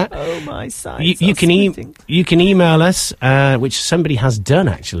do that. Oh, my sides. You can email us, which somebody has done,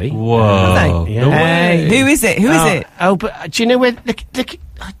 actually. Whoa. Yeah. No way. Who is it? Who is it? Oh, but do you know where...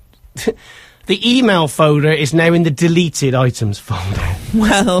 The email folder is now in the deleted items folder.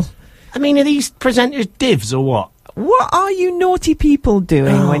 Well... I mean, are these presenters divs or what? What are you naughty people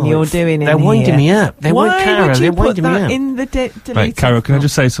doing when you're doing it? They're winding me up. They're winding me up. In the deleted Right, Caro, can I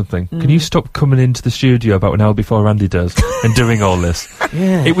just say something? Can you stop coming into the studio about an hour before Andy does and doing all this?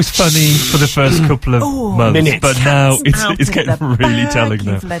 Yeah. It was funny for the first couple of months, minutes. but now it's getting really telling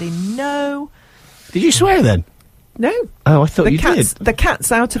now. You've let him know. Did you swear then? No. Oh, I thought you did. The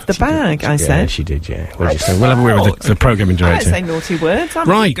cat's out of the bag, I said. Yeah, she did, yeah. What did you say? We'll have a word with the programming director. I don't say naughty words. I'm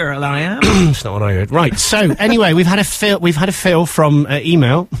a girl, I am. That's not what I heard. Right, so, anyway, we've had a fill from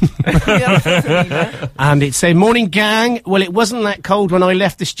email. And it's saying, morning gang. Well, it wasn't that cold when I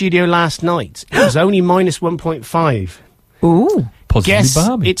left the studio last night. It was only -1.5. Ooh. Positively Guess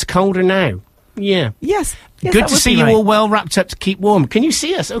balmy. it's colder now. Yeah. Yes. Good to see you all well wrapped up to keep warm. Can you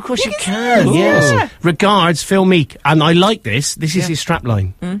see us? Oh, of course you can. Yes. Yeah. Regards, Phil Meek. And I like this. This is his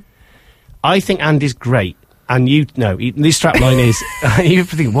strapline. I think Andy's great. And this strapline is... you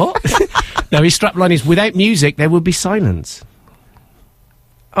think, what? No, his strapline is, without music, there would be silence.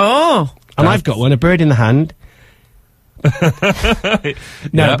 Oh. And I've got one, a bird in the hand.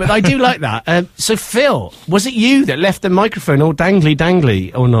 No, but I do like that. So, Phil, was it you that left the microphone all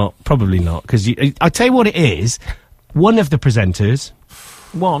dangly or not? Probably not, because I tell you what it is. One of the presenters,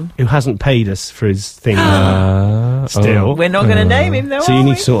 who hasn't paid us for his thing, still. We're not going to name him, though. So you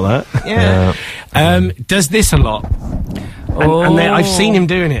need to sort that. Yeah. Does this a lot. And I've seen him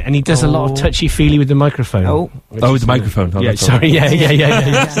doing it, and he does a lot of touchy-feely with the microphone. With the microphone. Yeah, sorry, yeah.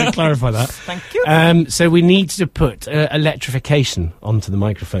 To clarify that. Thank you. So we need to put electrification onto the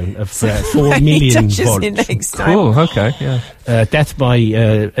microphone of 4 million volts. Cool, okay, yeah. Death by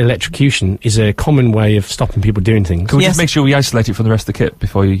electrocution is a common way of stopping people doing things. Can we just make sure we isolate it from the rest of the kit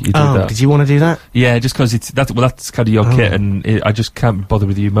before you do that? Did you want to do that? Yeah, just because that's kind of your kit, and I just can't bother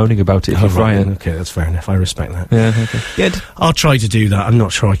with you moaning about it if you're right. Ryan. Okay, that's fair enough. I respect that. Yeah, okay. Good. I'll try to do that. I'm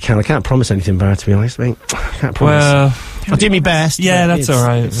not sure I can. I can't promise anything bad, to be honest, mate. I can't promise. Well, I'll do my best. Yeah, that's all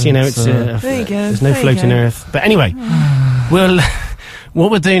right. There you go. There's no floating earth. But anyway,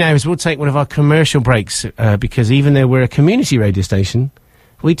 what we'll do now is we'll take one of our commercial breaks, because even though we're a community radio station,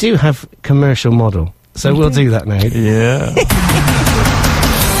 we do have commercial model. So we'll do that now. Yeah.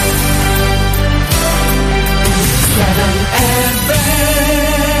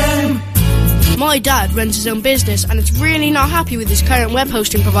 My dad runs his own business and is really not happy with his current web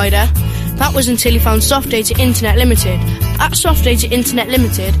hosting provider. That was until he found Soft Data Internet Limited. At Soft Data Internet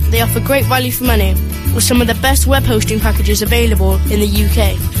Limited, they offer great value for money with some of the best web hosting packages available in the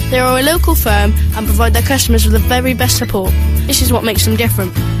UK. They are a local firm and provide their customers with the very best support. This is what makes them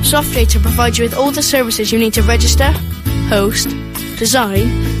different. Soft Data provides you with all the services you need to register, host, design,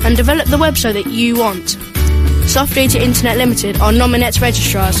 and develop the website that you want. Soft Data Internet Limited are Nominet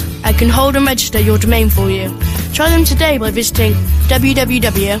registrars and can hold and register your domain for you. Try them today by visiting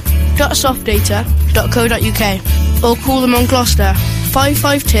www.softdata.co.uk or call them on Gloucester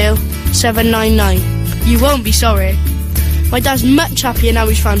 552 799. You won't be sorry. My dad's much happier now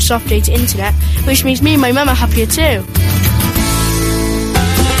he's found Soft Data Internet, which means me and my mum are happier too.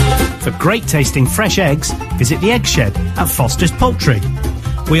 For great tasting fresh eggs, visit the Egg Shed at Foster's Poultry.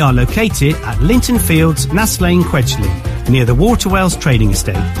 We are located at Linton Fields, Nass Lane, Quedgeley, near the Waterwells Trading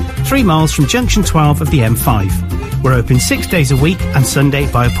Estate, 3 miles from Junction 12 of the M5. We're open 6 days a week and Sunday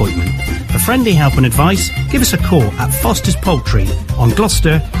by appointment. For friendly help and advice, give us a call at Foster's Poultry on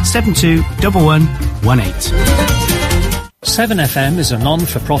Gloucester 721118. 7FM is a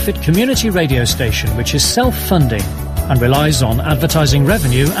non-for-profit community radio station which is self-funding and relies on advertising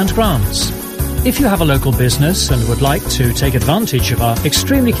revenue and grants. If you have a local business and would like to take advantage of our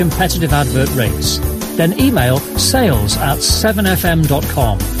extremely competitive advert rates, then email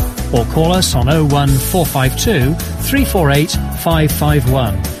sales@7fm.com or call us on 01452 348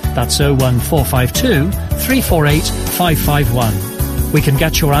 551. That's 01452 348 551. We can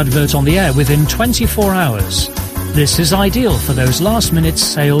get your advert on the air within 24 hours. This is ideal for those last-minute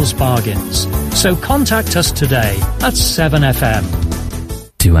sales bargains. So contact us today at 7FM.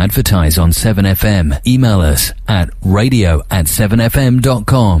 To advertise on 7FM, email us at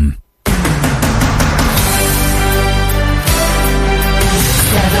radio@7fm.com.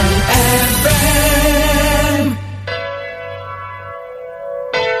 7FM.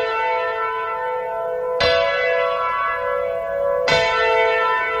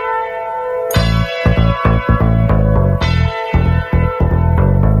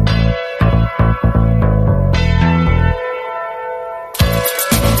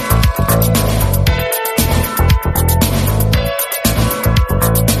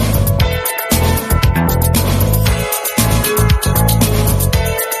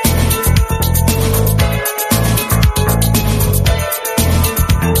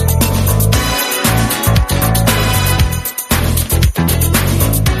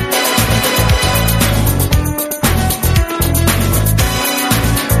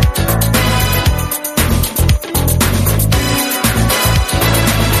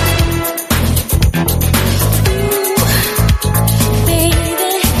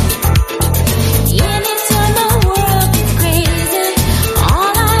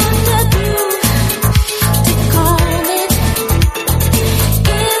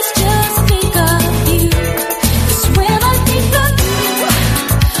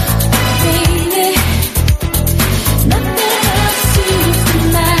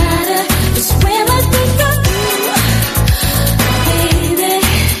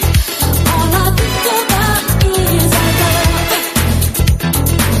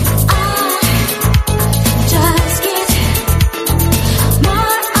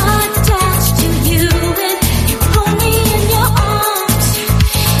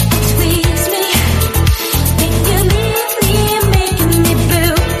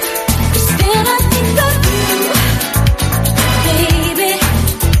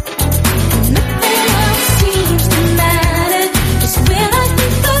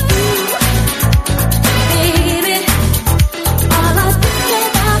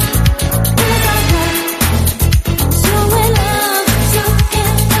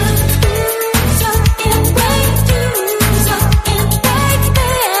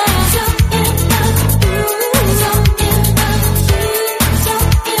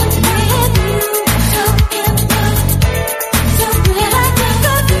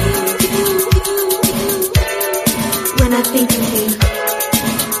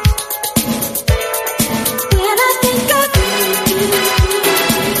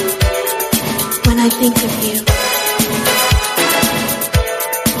 think of you.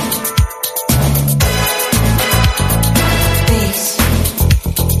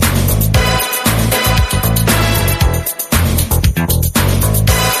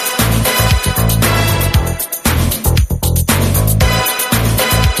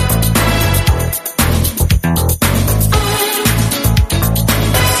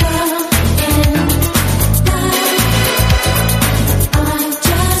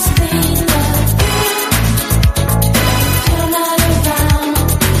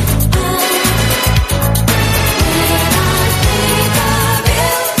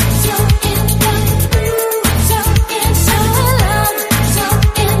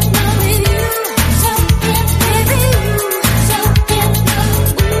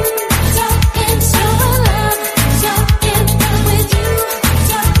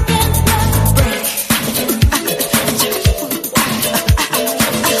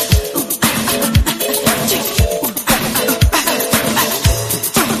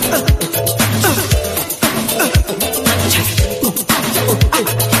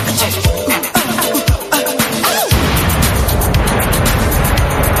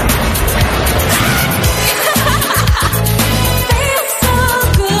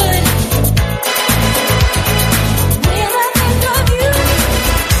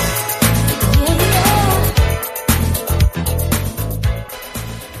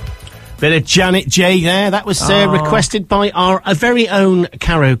 Bit of Janet J there. That was requested by our very own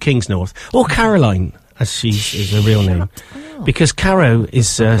Caro Kingsnorth, or Caroline, as she is her real name, because Caro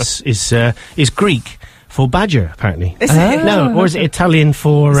is Greek for badger, apparently. Is it? No, or is it Italian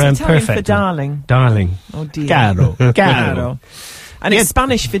for It's Italian perfect? for darling. Darling. Oh dear. Caro. And it's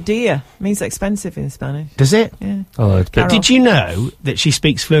Spanish for dear. Means expensive in Spanish. Does it? Yeah. Oh, but did you know that she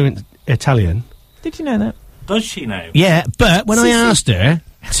speaks fluent Italian? Did you know that? Does she know? Yeah, but when I asked her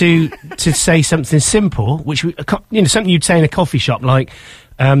to say something simple, which something you'd say in a coffee shop, like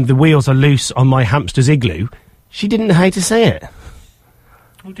the wheels are loose on my hamster's igloo, she didn't know how to say it.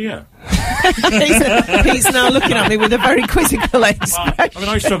 Oh dear. He's now looking at me with a very quizzical expression. I mean,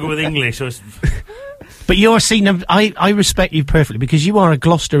 I struggle with English. So but you're seen. I respect you perfectly because you are a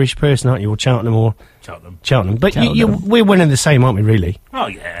Gloucesterish person, aren't you? Or Cheltenham, or Cheltenham. But we're one and the same, aren't we? Really? Oh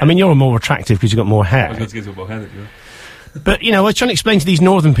yeah. I mean, you're more attractive because you've got more hair. I was going to get more hair than you. But I was trying to explain to these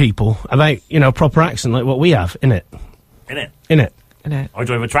northern people about proper accent like what we have, innit? Innit? I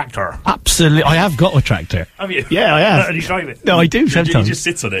drive a tractor. Absolutely, I have got a tractor. Have you? Yeah, I have. And you drive it? No, I do sometimes. You just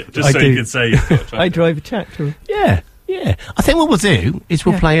sit on it, just you can say you've got a tractor. I drive a tractor. Yeah. I think what we'll do is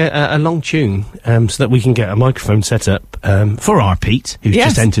we'll play a long tune so that we can get a microphone set up for our Pete, who's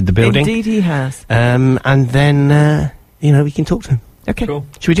just entered the building. Indeed he has. And then, we can talk to him. Okay. Cool.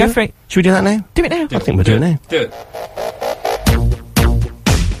 Should we do it? Should we do that now? Do it now. I think we'll do it now. Do it.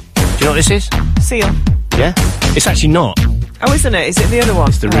 Do you know what this is? Seal. Yeah? It's actually not. Oh, isn't it? Is it the other one?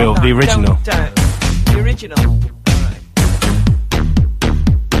 It's the original. Don't. The original.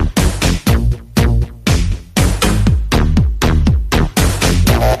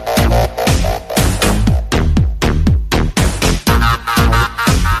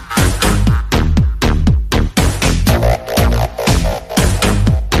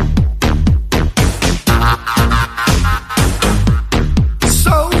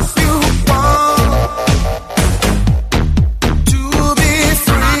 To be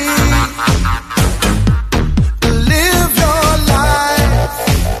free,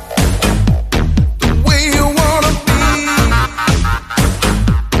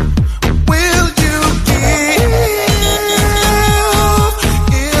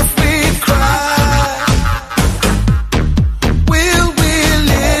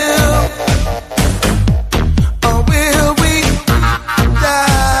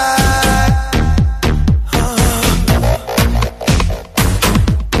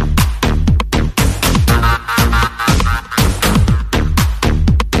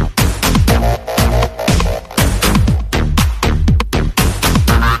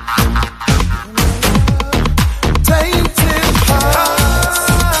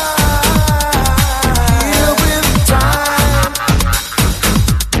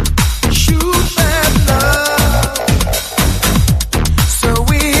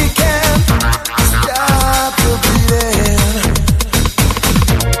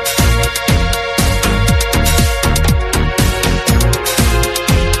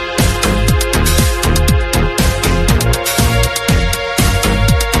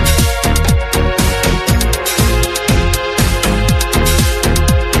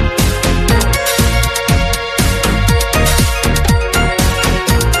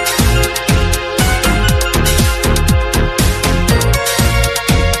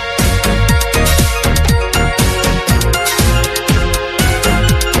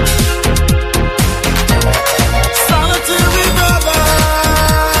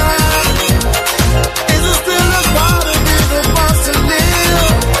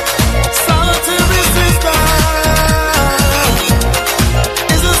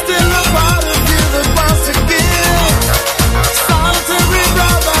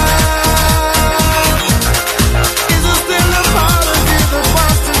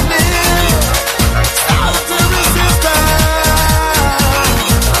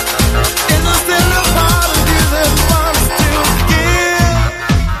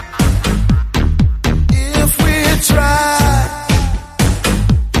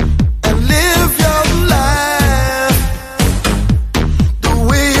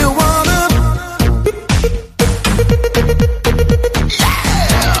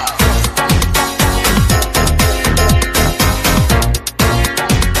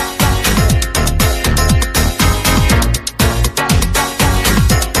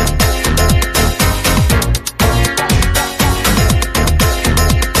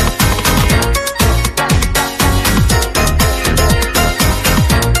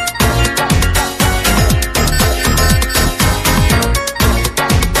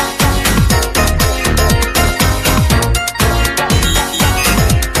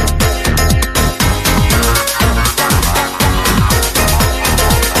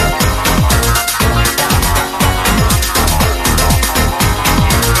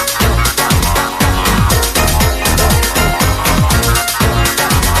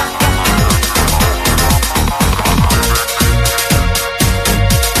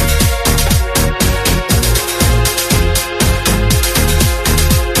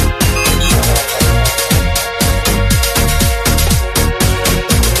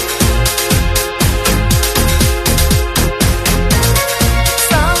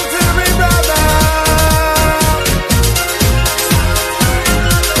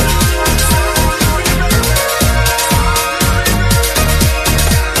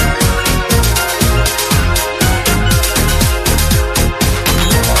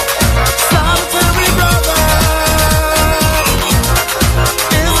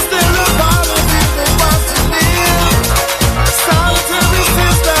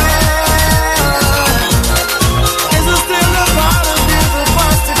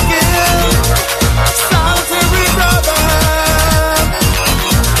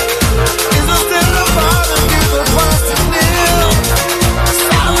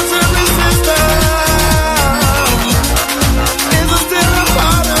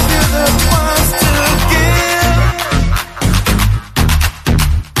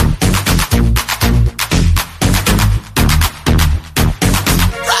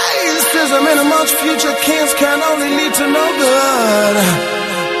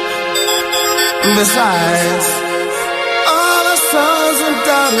 his eyes. All our sons and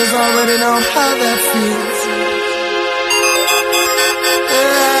daughters already know how that feels.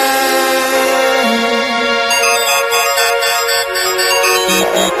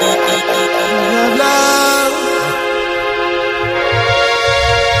 Love.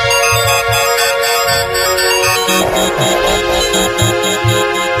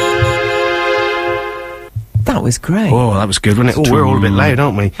 That was great. Oh, that was good, wasn't it? Oh, we're all a bit loud,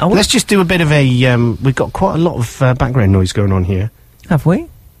 aren't we? Let's just do a bit of a... we've got quite a lot of background noise going on here. Have we?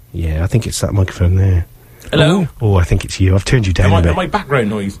 Yeah, I think it's that microphone there. Hello? Oh, I think it's you. I've turned you down a bit. Am I background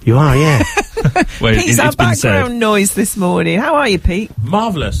noise? You are, yeah. Well, Pete's our background noise this morning. How are you, Pete?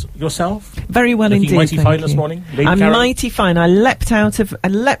 Marvellous. Yourself? Very well Looking indeed. mighty thank fine you. this morning. Lady I'm Karen? mighty fine. I leapt out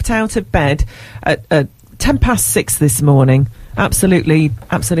of bed at 6:10 this morning. Absolutely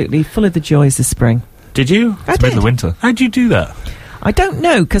full of the joys of spring. Did you? It's middle of winter. How'd you do that? I don't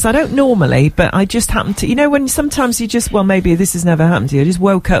know, because I don't normally, but I just happened to... You know, when sometimes you just... Well, maybe this has never happened to you. I just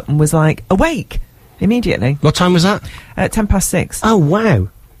woke up and was, like, awake immediately. What time was that? At 6:10. Oh, wow.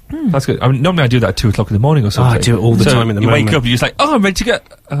 That's good. I mean, normally I do that at 2 o'clock in the morning or something. I do it all the time in the morning. You wake up and you're just like, oh, I'm ready to go.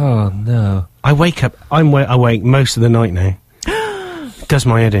 Oh, no. I wake up... I'm awake most of the night now. It does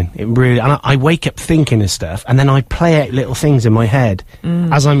my head in. It really... And I wake up thinking of stuff, and then I play out little things in my head.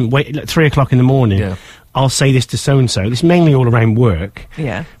 As I'm... At 3 o'clock in the morning... Yeah. I'll say this to so-and-so. It's mainly all around work.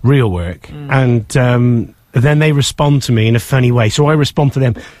 Yeah. Real work. And then they respond to me in a funny way. So I respond to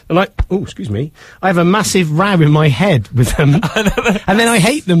them. They're like, oh, excuse me. I have a massive row in my head with them. And then I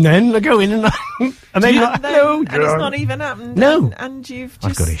hate them then. I go in and they're like, hello. And it's not even happened. No. And you've just...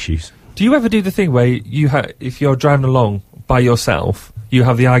 I've got issues. Do you ever do the thing where if you're driving along by yourself... You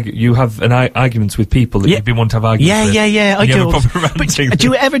have arguments with people that you've been wanting to have arguments with. Yeah. I do. But do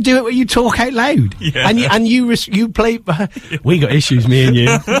you ever do it where you talk out loud? Yeah. And you play. We got issues, me and you.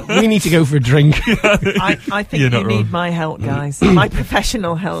 We need to go for a drink. I think you need my help, guys. My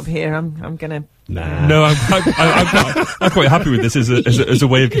professional help here. I'm gonna. Nah. No, I'm quite happy with this as a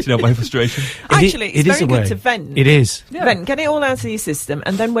way of getting out my frustration. Actually, it's very good to vent. It is. Yeah. Vent, get it all out of your system,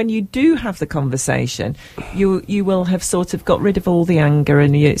 and then when you do have the conversation, you will have sort of got rid of all the anger,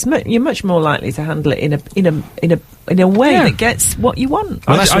 and you're much more likely to handle it in a way that gets what you want.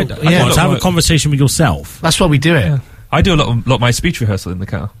 Well, to have a conversation with yourself. That's why we do it. Yeah. I do a lot of my speech rehearsal in the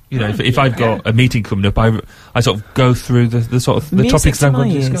car. You know, if I've got a meeting coming up, I sort of go through the sort of the topics that I'm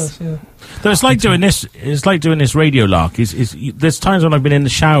going to discuss. Yeah. So it's like doing this. It's like doing this radio lark. There's times when I've been in the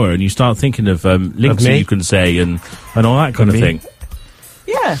shower and you start thinking of links that you can say and all that kind of thing.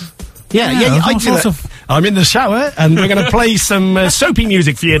 Yeah. Yeah, I do that. I'm in the shower and we're going to play some soapy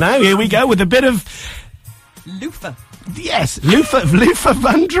music for you now. Here we go with a bit of Luther. Yes, Luther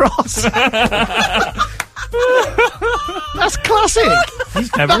Vandross. That's classic. He's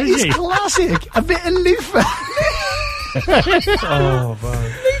clever, that is classic. A bit of Luther. Oh,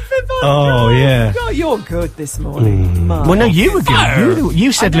 man. Oh, yeah. God, you're good this morning. Well, no, you were good.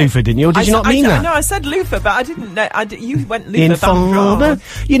 You said Luther, didn't you? Or did you not mean that? No, I said Luther, but I didn't know. You went Luther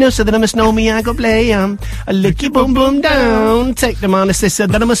Vandross. You know, so that I must know me, I go play. I lick your boom boom down. Take them on the sister,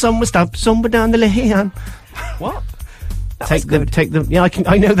 then I'm a somewhere stop, somewhere down the lane. What? Take them. Yeah,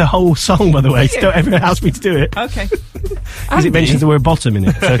 I know the whole song, by the way. So don't ever ask me to do it. Okay. Because it mentions the word bottom in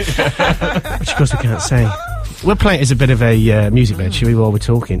it. So, which of course I can't say. We'll play it as a bit of a music bed, shall we, while we're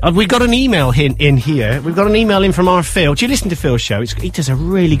talking? We got an email in here. We've got an email in from our Phil. Do you listen to Phil's show? He does a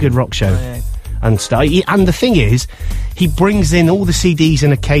really good rock show. Oh, yeah. And stuff. And the thing is, he brings in all the CDs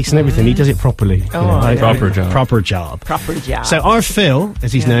in a case and everything. He does it properly. Proper job. Proper job. So our Phil,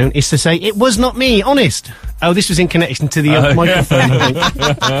 as he's known, is to say, it was not me, honest. Oh, this was in connection to the microphone, I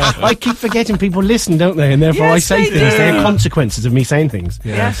think. I keep forgetting people listen, don't they? And therefore I say things. There are consequences of me saying things.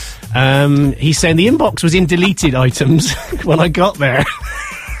 Yes. He's saying the inbox was in deleted items when I got there.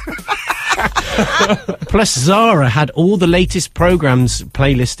 Plus, Zara had all the latest programmes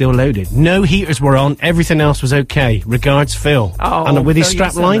playlist still loaded. No heaters were on. Everything else was okay. Regards, Phil. Oh, and with his Phil,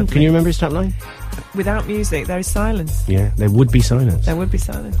 strap line, can you remember his strap line? Without music, there is silence. Yeah, there would be silence. There would be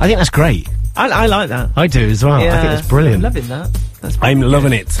silence. I think that's great. I like that. I do as well. Yeah. I think that's brilliant. I'm loving that. I'm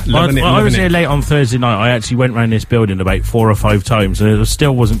loving it. When I was here late on Thursday night, I actually went round this building about 4 or 5 times, and I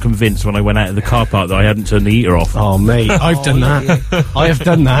still wasn't convinced when I went out of the car park that I hadn't turned the heater off. Oh, mate, I've done that. I have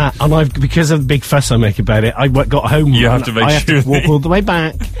done that, and because of the big fuss I make about it, I got home. You have to make sure. I have to walk all the way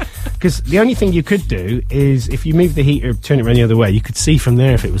back. Because the only thing you could do is, if you move the heater, turn it around the other way, you could see from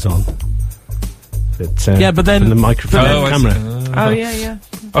there if it was on. But then... From the microphone camera. Oh, yeah.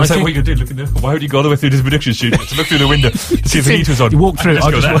 I was like, what you did? Why would you go all the way through this production studio to look through the window to see if the heat was on? You walk through.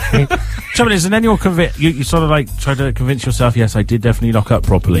 Trouble is, and then you sort of like try to convince yourself, yes, I did definitely lock up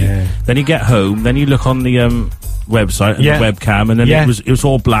properly. Yeah. Then you get home, then you look on the website and the webcam, and then it was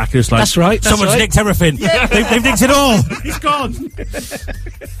all black. It's like, that's right. Someone's nicked everything. Yeah. They've nicked it all. It's gone.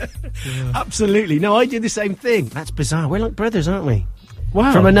 Absolutely. No, I did the same thing. That's bizarre. We're like brothers, aren't we?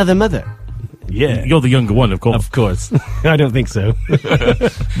 Wow. From another mother. Yeah. You're the younger one, of course. Of course. I don't think so.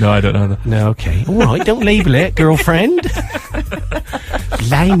 No, I don't know that. No, okay. All right, don't label it, girlfriend.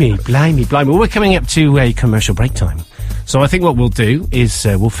 Blimey. Well, we're coming up to a commercial break time. So I think what we'll do is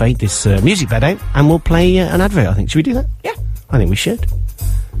we'll fade this music bed out and we'll play an advert, I think. Should we do that? Yeah. I think we should.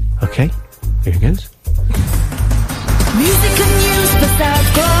 Okay. Here it goes. Music and news for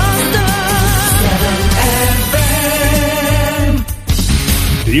South Gloucester. 7FM.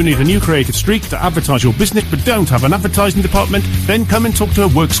 Do you need a new creative streak to advertise your business but don't have an advertising department? Then come and talk to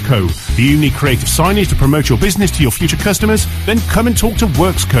WorksCo. Do you need creative signage to promote your business to your future customers? Then come and talk to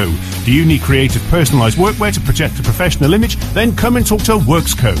WorksCo. Do you need creative personalised workwear to project a professional image? Then come and talk to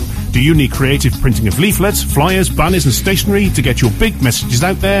WorksCo. Do you need creative printing of leaflets, flyers, banners and stationery to get your big messages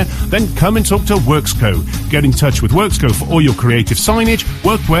out there? Then come and talk to WorksCo. Get in touch with WorksCo for all your creative signage,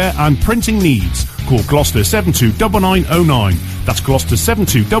 workwear and printing needs. Call Gloucester 729909. That's Gloucester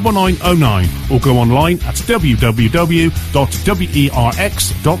 729909. Or go online at www.werx.co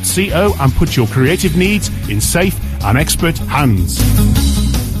and put your creative needs in safe and expert hands.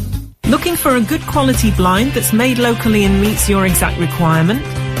 Looking for a good quality blind that's made locally and meets your exact requirement?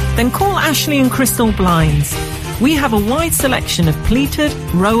 Then call Ashley and Crystal Blinds. We have a wide selection of pleated,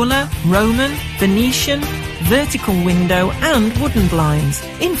 roller, Roman, Venetian, vertical window and wooden blinds.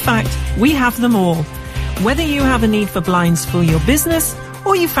 In fact, we have them all. Whether you have a need for blinds for your business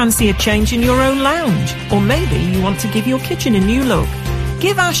or you fancy a change in your own lounge, or maybe you want to give your kitchen a new look,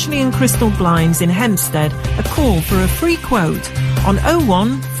 give Ashley and Crystal Blinds in Hempstead a call for a free quote on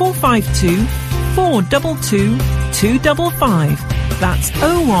 01 452 422 255. That's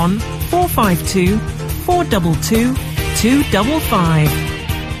 01 452 422 255.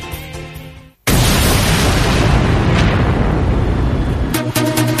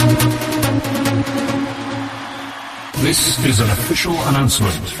 This is an official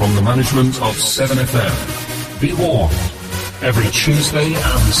announcement from the management of 7FM. Be warned, every Tuesday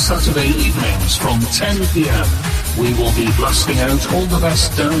and Saturday evenings from 10 p.m. we will be blasting out all the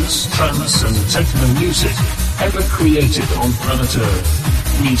best dance, trance and techno music ever created on planet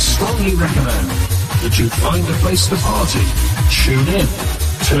Earth. We strongly recommend that you find a place to party, tune in,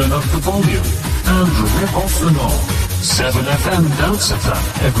 turn up the volume and rip off the knob. 7FM Dance Attack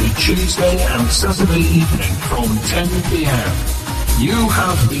every Tuesday and Saturday evening from 10 p.m. You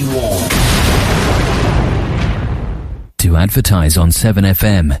have been warned. To advertise on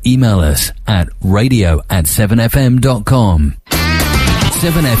 7FM, email us at radio@7fm.com.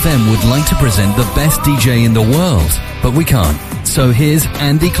 7FM would like to present the best DJ in the world, but we can't. So here's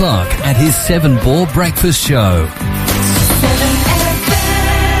Andy Clark at his 7-Ball Breakfast Show.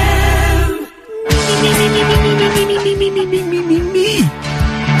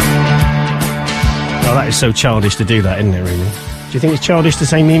 Oh, that is so childish to do that, isn't it, really? Do you think it's childish to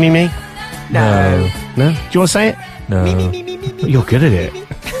say me, me, me? No. No? Do you want to say it? No. Me, me, me, me, me. You're good at it.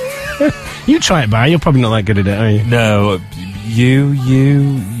 You try it, Barry. You're probably not that good at it, are you? No. You.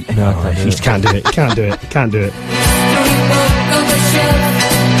 No, I can't do it. Can't do it. Can't do it.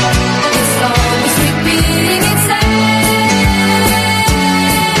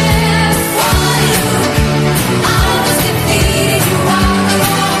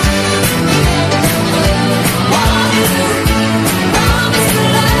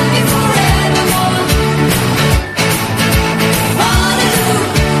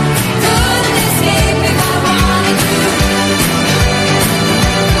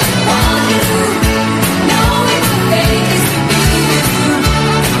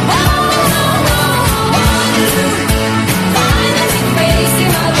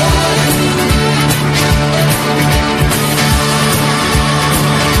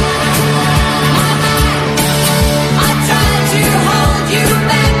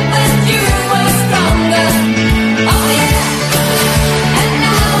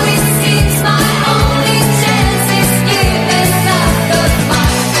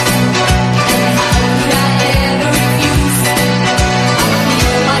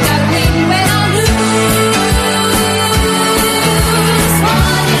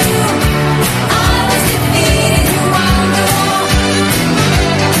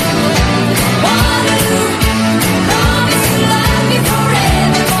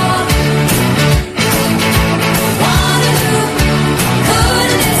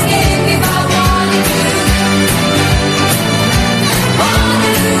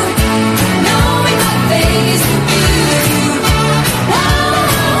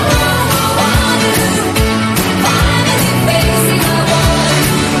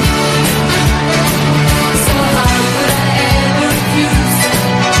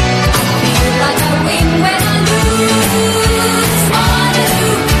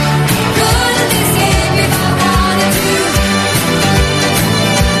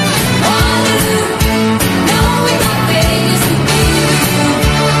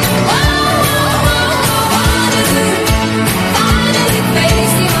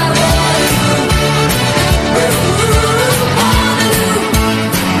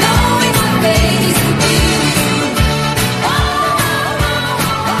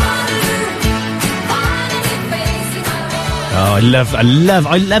 love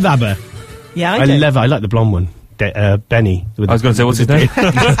ABBA. Yeah, I like the blonde one. Benny. I was going to say, what's his name?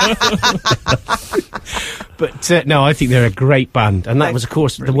 But no, I think they're a great band, and that was, of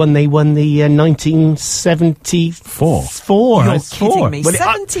course, the one they won the 1974. You're kidding me.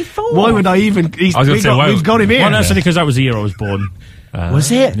 74. Why would I even? We've got him here. Well, that's only because that was the year I was born.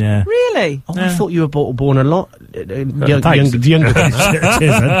 Was it? Yeah. Really? Oh, I thought you were born a lot younger. I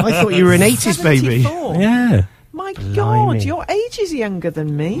thought you were an 80s baby. Yeah. My God, your age is younger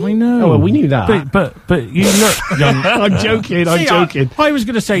than me. I know. Oh, well, we knew that. But you look young. I'm joking. I was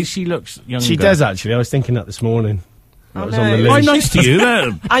going to say she looks younger. She does, actually. I was thinking that this morning. That was on the list. Why nice to you?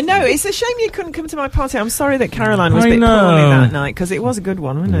 I know. It's a shame you couldn't come to my party. I'm sorry that Caroline was a bit poorly that night, because it was a good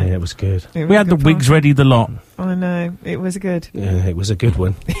one, wasn't it? Yeah, it was good. We had the wigs ready, the lot. I know. It was good. Yeah, it was a good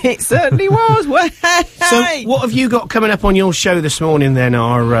one. It certainly was. So, what have you got coming up on your show this morning, then,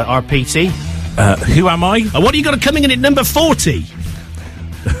 our PT? Who am I? And what have you got coming in at number 40?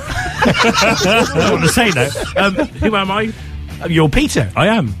 I don't want to say that. Who am I? You're Peter. I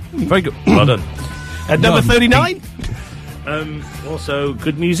am. Very good. Well done. At number 39? Also,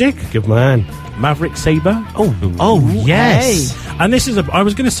 good music. Good man. Maverick Sabre. Oh, yes. Hey. And this is I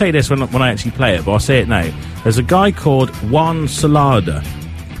was going to say this when I actually play it, but I'll say it now. There's a guy called Juan Salada.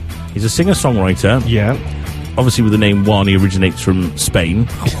 He's a singer-songwriter. Yeah. Obviously, with the name Juan, he originates from Spain.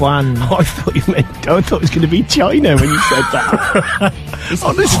 Juan. Oh, I thought it was going to be China when you said that.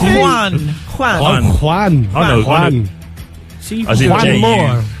 Honestly. Juan. Oh, Juan. I know. Juan. See, Juan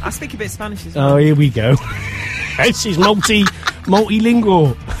more. I speak a bit Spanish as well. Oh, here we go. She's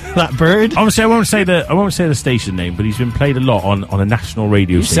multilingual. That bird. Obviously, I won't say the station name, but he's been played a lot on a national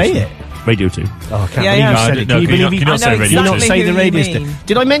radio station. Say it. Radio 2. Oh, I can't believe you said it. Can you believe you not say Radio 2? Can you not say the radio station?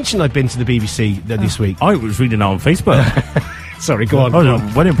 Did I mention I've been to the BBC this week? I was reading that on Facebook. Sorry, go on. I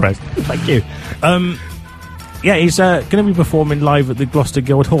was well impressed. Thank you. Yeah, he's going to be performing live at the Gloucester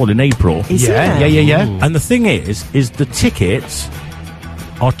Guildhall in April. Yeah. And the thing is the tickets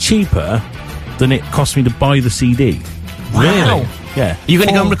are cheaper than it cost me to buy the CD. Wow. Really? Yeah. Are you going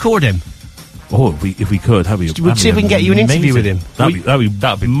to go and record him? Oh, if we could, we'll see if we can get you an interview with him.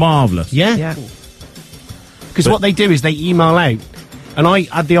 That'd be marvellous. Yeah. Because what they do is they email out, and I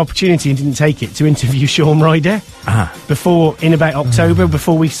had the opportunity and didn't take it to interview Shaun Ryder in about October,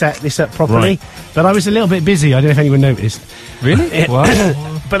 before we set this up properly. Right. But I was a little bit busy. I don't know if anyone noticed. Really? Wow.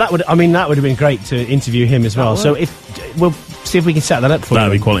 But that would have been great to interview him as well. So we'll see if we can set that up for you.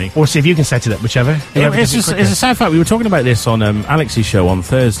 That'd be quality. Or see if you can set it up, whichever. It's a sad fact. We were talking about this on Alex's show on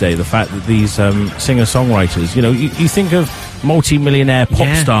Thursday, the fact that these singer-songwriters, you think of multi-millionaire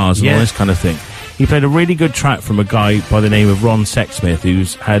pop stars and all this kind of thing. He played a really good track from a guy by the name of Ron Sexsmith,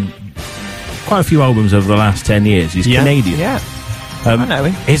 who's had quite a few albums over the last 10 years. He's Canadian. Yeah. I know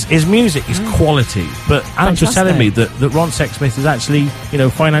him. His music is quality, but Alex was telling me that Ron Sexsmith is actually,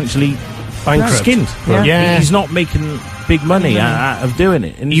 financially bankrupt. Skinned. Yeah. He's not making big money out of doing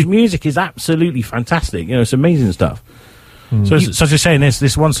it. And his music is absolutely fantastic. It's amazing stuff. So as I was saying,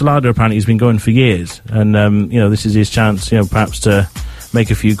 this Juan Salada apparently has been going for years. And, this is his chance, perhaps to make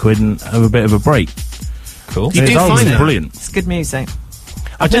a few quid and have a bit of a break. Cool. You do find that brilliant. It's good music.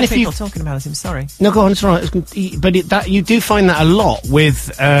 I don't know if people talking about him. Sorry. No, go on. It's all right. But you do find that a lot with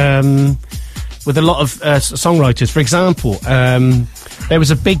a lot of songwriters. For example, there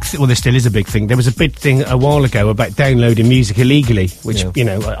was a big well, there still is a big thing. There was a big thing a while ago about downloading music illegally, which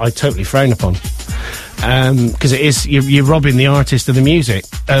I totally frown upon, because it is you're robbing the artist of the music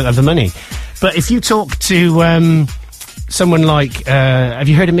of the money. But if you talk to someone like, have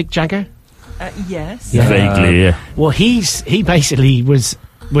you heard of Mick Jagger? Yes. Vaguely, yeah. Well, he basically was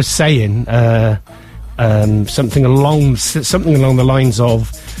saying something along the lines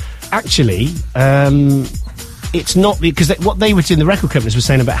of, actually, it's not because what they were doing, the record companies were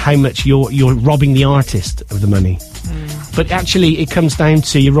saying about how much you're robbing the artist of the money, but actually it comes down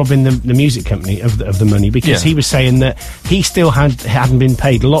to you're robbing the music company of the money, because he was saying that he still hadn't been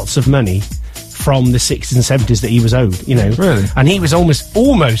paid lots of money from the 60s and 70s that he was owed, Really? And he was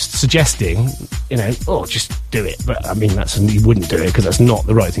almost suggesting, just do it. But, I mean, you wouldn't do it, because that's not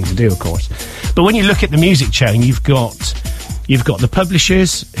the right thing to do, of course. But when you look at the music chain, you've got the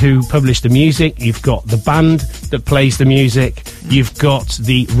publishers who publish the music, you've got the band that plays the music, you've got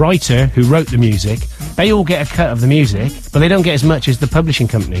the writer who wrote the music. They all get a cut of the music, but they don't get as much as the publishing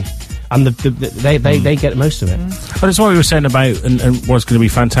company. And they get most of it. But it's what we were saying about, and what's going to be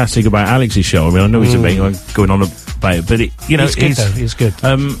fantastic about Alex's show. I mean, I know he's going on about it, but he's good.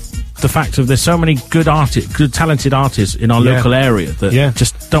 The fact of there's so many good talented artists in our local area that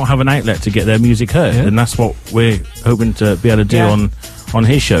just don't have an outlet to get their music heard, and that's what we're hoping to be able to do on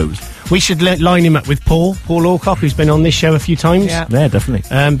his shows. We should line him up with Paul Alcock, who's been on this show a few times. Yeah,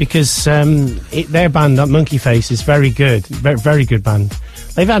 definitely. Because their band, Monkey Face, is very good. Very, very good band.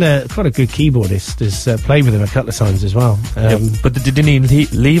 They've had quite a good keyboardist who's played with them a couple of times as well. But didn't he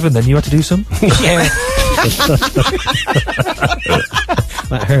leave and then you had to do some? Yeah.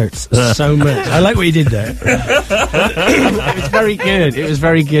 That hurts so much. I like what you did there. It was very good. It was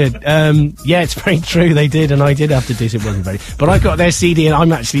very good. Yeah, it's very true. They did, and I did have to do some. It wasn't very. But I got their CD, and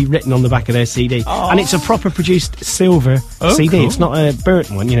I'm actually written on the back of their CD, and it's a proper produced silver CD. Cool. It's not a burnt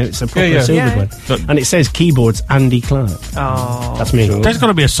one, you know. It's a proper silver one, and it says keyboards Andy Clark. Oh, that's me. There's got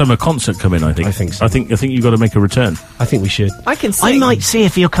to be a summer concert coming. I think. I think so. I think you've got to make a return. I think we should. I can sing. I might see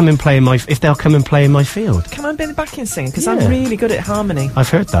if he'll come and play if they'll come and play in my field. Can I be the backing singer? Because I'm really good at harmony. I've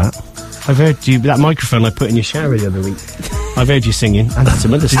heard that. I've heard you, that microphone I put in your shower the other week. I've heard you singing, and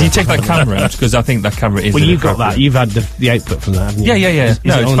some other stuff. Did you take that camera out? Because I think that camera is... Well, you've got that. You've had the output from that, haven't you? Yeah.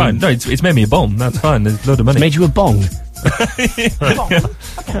 No, it's fine. No, it's made me a bomb. That's fine. There's a load of money. It's made you a bong?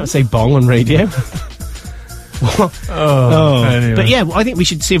 I can't say bong on radio. Anyway. But yeah, I think we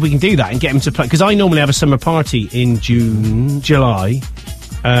should see if we can do that and get him to play. Because I normally have a summer party in July,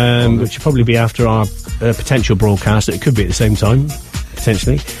 which will probably be after our potential broadcast. It could be at the same time,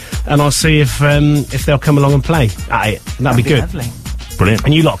 potentially. And I'll see if they'll come along and play at it. That'd be good. Lovely. Brilliant.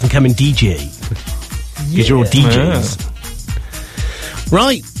 And you lot can come and DJ. Because you're all DJs. Yeah.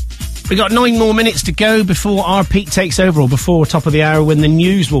 Right. We've got 9 more minutes to go before our Pete takes over, or before top of the hour when the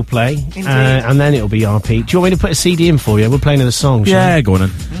news will play. And then it'll be our Pete. Do you want me to put a CD in for you? We'll play another song, shall we? Go on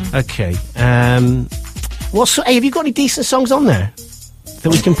then. Okay. Hey, have you got any decent songs on there that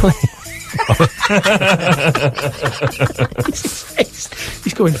we can play?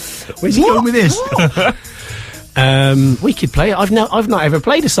 He's going, where's he going with this? We could play it. I've not ever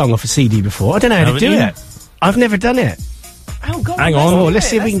played a song off a CD before. I don't know how to do it. I've never done it. Oh, God. Hang on. Let's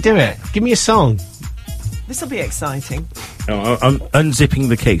see if we can do it. Give me a song. This will be exciting. I'm unzipping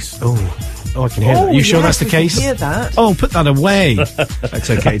the case. Oh, I can hear that. You sure that's the case? Hear that? Oh, put that away. That's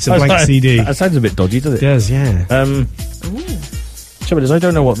okay. It's a blank CD. That sounds a bit dodgy, does it? It does, yeah. Trouble is, I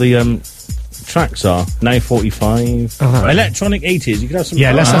don't know what the tracks are. Now 45. Electronic 80s. You could have some.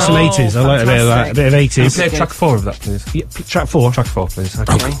 Yeah, let's have some 80s. I like a bit of that. A bit of 80s. Can you play track 4 of that, please? Yeah, track 4. Track 4, please.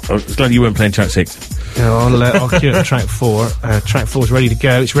 Okay. I was glad you weren't playing track 6. No, I'll cue it track 4. Track 4 is ready to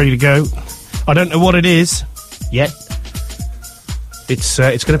go. It's ready to go. I don't know what it is yet. It's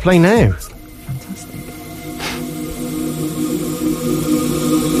going to play now.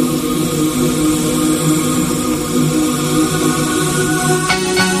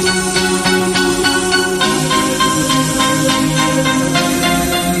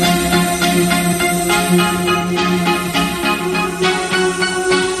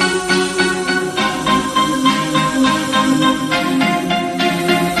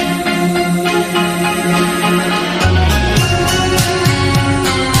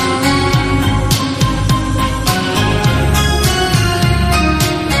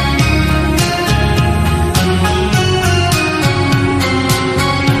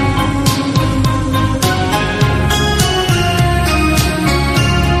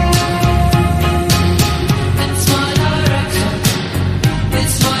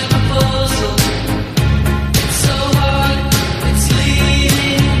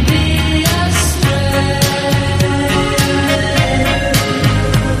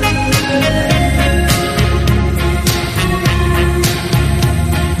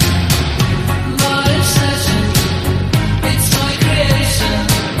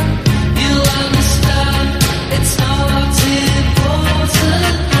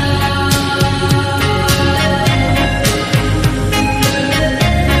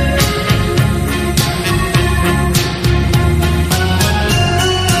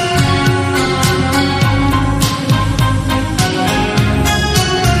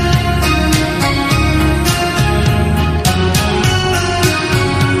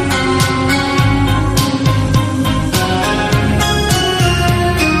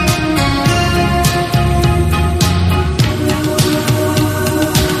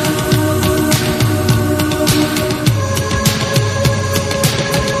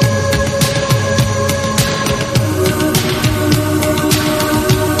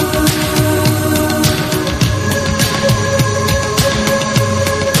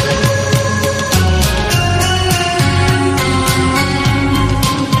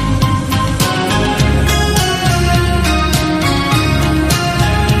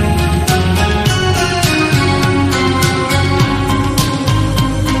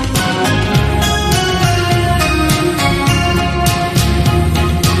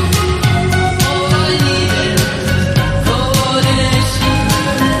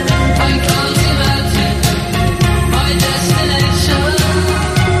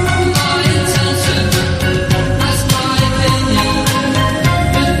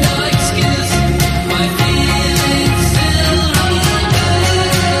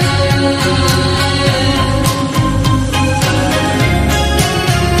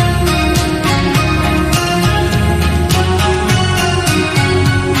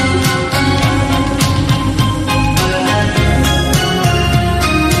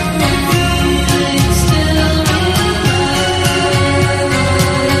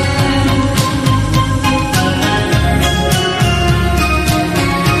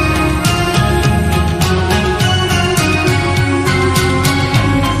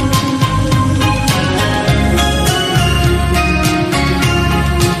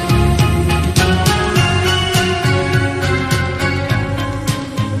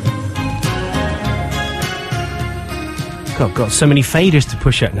 I've got so many faders to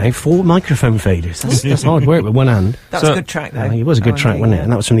push up now. 4 microphone faders. That's hard work with one hand. That's a good track, though. It was a good track, wasn't it?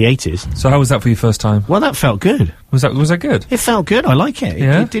 And that was from the 80s. So how was that for your first time? Well, that felt good. Was that good? It felt good. I like it.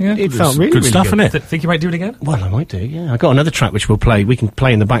 It felt really good stuff, really innit? Think you might do it again? Well, I might do, yeah. I got another track which we'll play. We can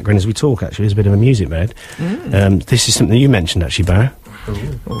play in the background as we talk, actually. There's a bit of a music bed. This is something you mentioned, actually, Barra.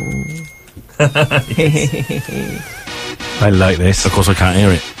 I like this. Of course, I can't hear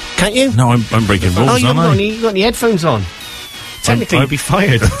it. Can't you? No, I'm breaking rules, aren't I? You've got any headphones on. Technically, you'd be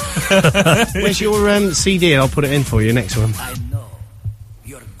fired. Where's your CD? I'll put it in for you, next one. I know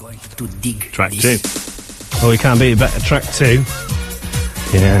you're going to dig Track 2. Oh, we can't beat a better track 2.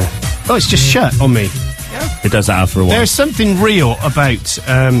 Yeah. Oh, it's just shut on me. It does that after a while. There's something real about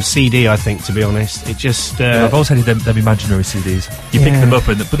CD, I think, to be honest. It just... I've always hated them imaginary CDs. You pick them up,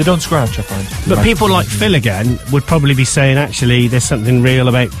 but they don't scratch, I find. But people like Phil again would probably be saying, actually, there's something real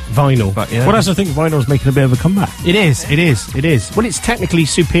about vinyl. But, Well, that's I think vinyl's making a bit of a comeback. It is. Well, it's technically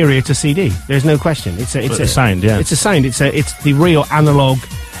superior to CD. There's no question. It's a sound, yeah. It's a sound. It's the real analogue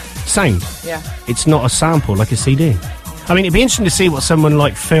sound. Yeah. It's not a sample like a CD. I mean, it'd be interesting to see what someone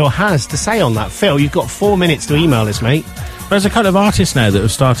like Phil has to say on that. Phil, you've got 4 minutes to email us, mate. There's a couple of artists now that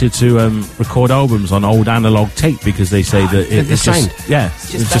have started to record albums on old analogue tape because they say that it just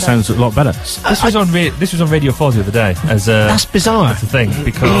sounds a lot better. This was on Radio 4 the other day. That's bizarre. That's the thing,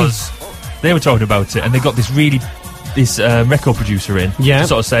 because they were talking about it and they got this record producer in to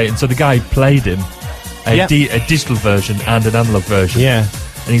sort of say, and so the guy played him a digital version and an analogue version. Yeah.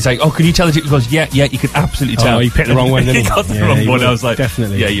 And he's like, "Oh, can you tell it?" He goes, "Yeah, you could absolutely tell." Oh, he picked the wrong one, didn't he? He got the wrong one. I was like,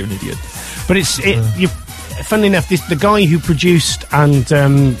 definitely. "Yeah, you're an idiot." But funnily enough, the guy who produced and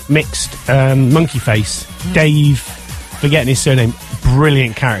mixed Monkey Face, Dave, forgetting his surname,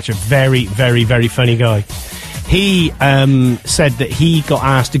 brilliant character, very, very, very funny guy. He said that he got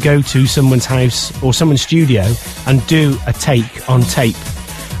asked to go to someone's house or someone's studio and do a take on tape,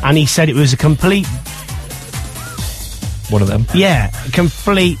 and he said it was a complete. One of them. Yeah,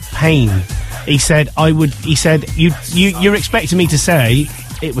 complete pain. He said, you're expecting me to say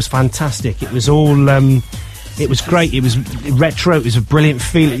it was fantastic. It was all, it was great. It was retro. It was a brilliant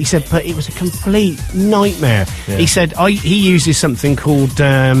feeling. He said, but it was a complete nightmare. Yeah. He said, he uses something called,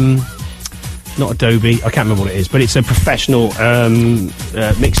 not Adobe, I can't remember what it is, but it's a professional,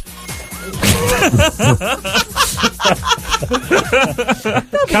 mix.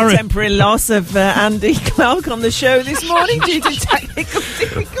 Temporary loss of Andy Clark on the show this morning due to technical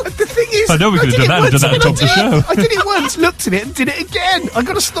difficulties. The thing is, I know we could have done that on top of the show. I did it once, looked at it, and did it again. I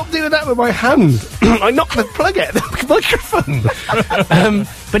got to stop doing that with my hand. I knocked the plug out of the microphone.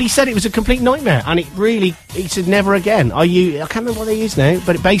 But he said it was a complete nightmare, and he said never again. I can't remember what they use now,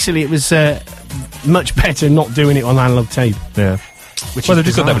 but it was much better not doing it on analog tape. Yeah. They've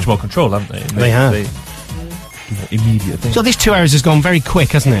just got that much more control, haven't they? They have. Immediate thing. So this 2 hours has gone very quick,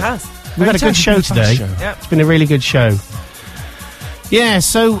 hasn't it? It has. We've had a good show today. Yep. It's been a really good show. Yeah,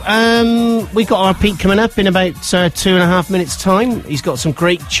 so we got our Pete coming up in about 2.5 minutes' time. He's got some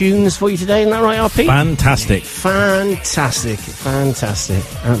great tunes for you today, isn't that right, RP? Fantastic.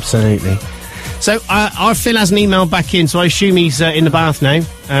 Absolutely. So our Phil has an email back in, so I assume he's in the bath now.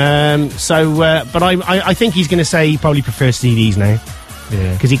 But I think he's going to say he probably prefers CDs now.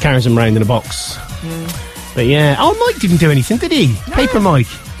 Yeah. Because he carries them around in a box. But yeah. Oh, Mike didn't do anything, did he? No. Paper Mike.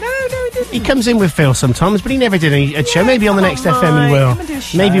 No, he didn't. He comes in with Phil sometimes, but he never did a show. Maybe on the next FM he will.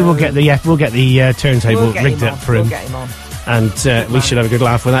 Maybe we'll get the turntable rigged up for him. We'll get him on. And we should have a good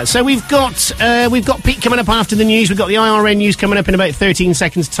laugh with that. So we've got Pete coming up after the news. We've got the IRN news coming up in about 13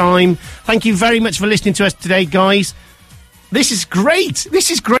 seconds' time. Thank you very much for listening to us today, guys. This is great.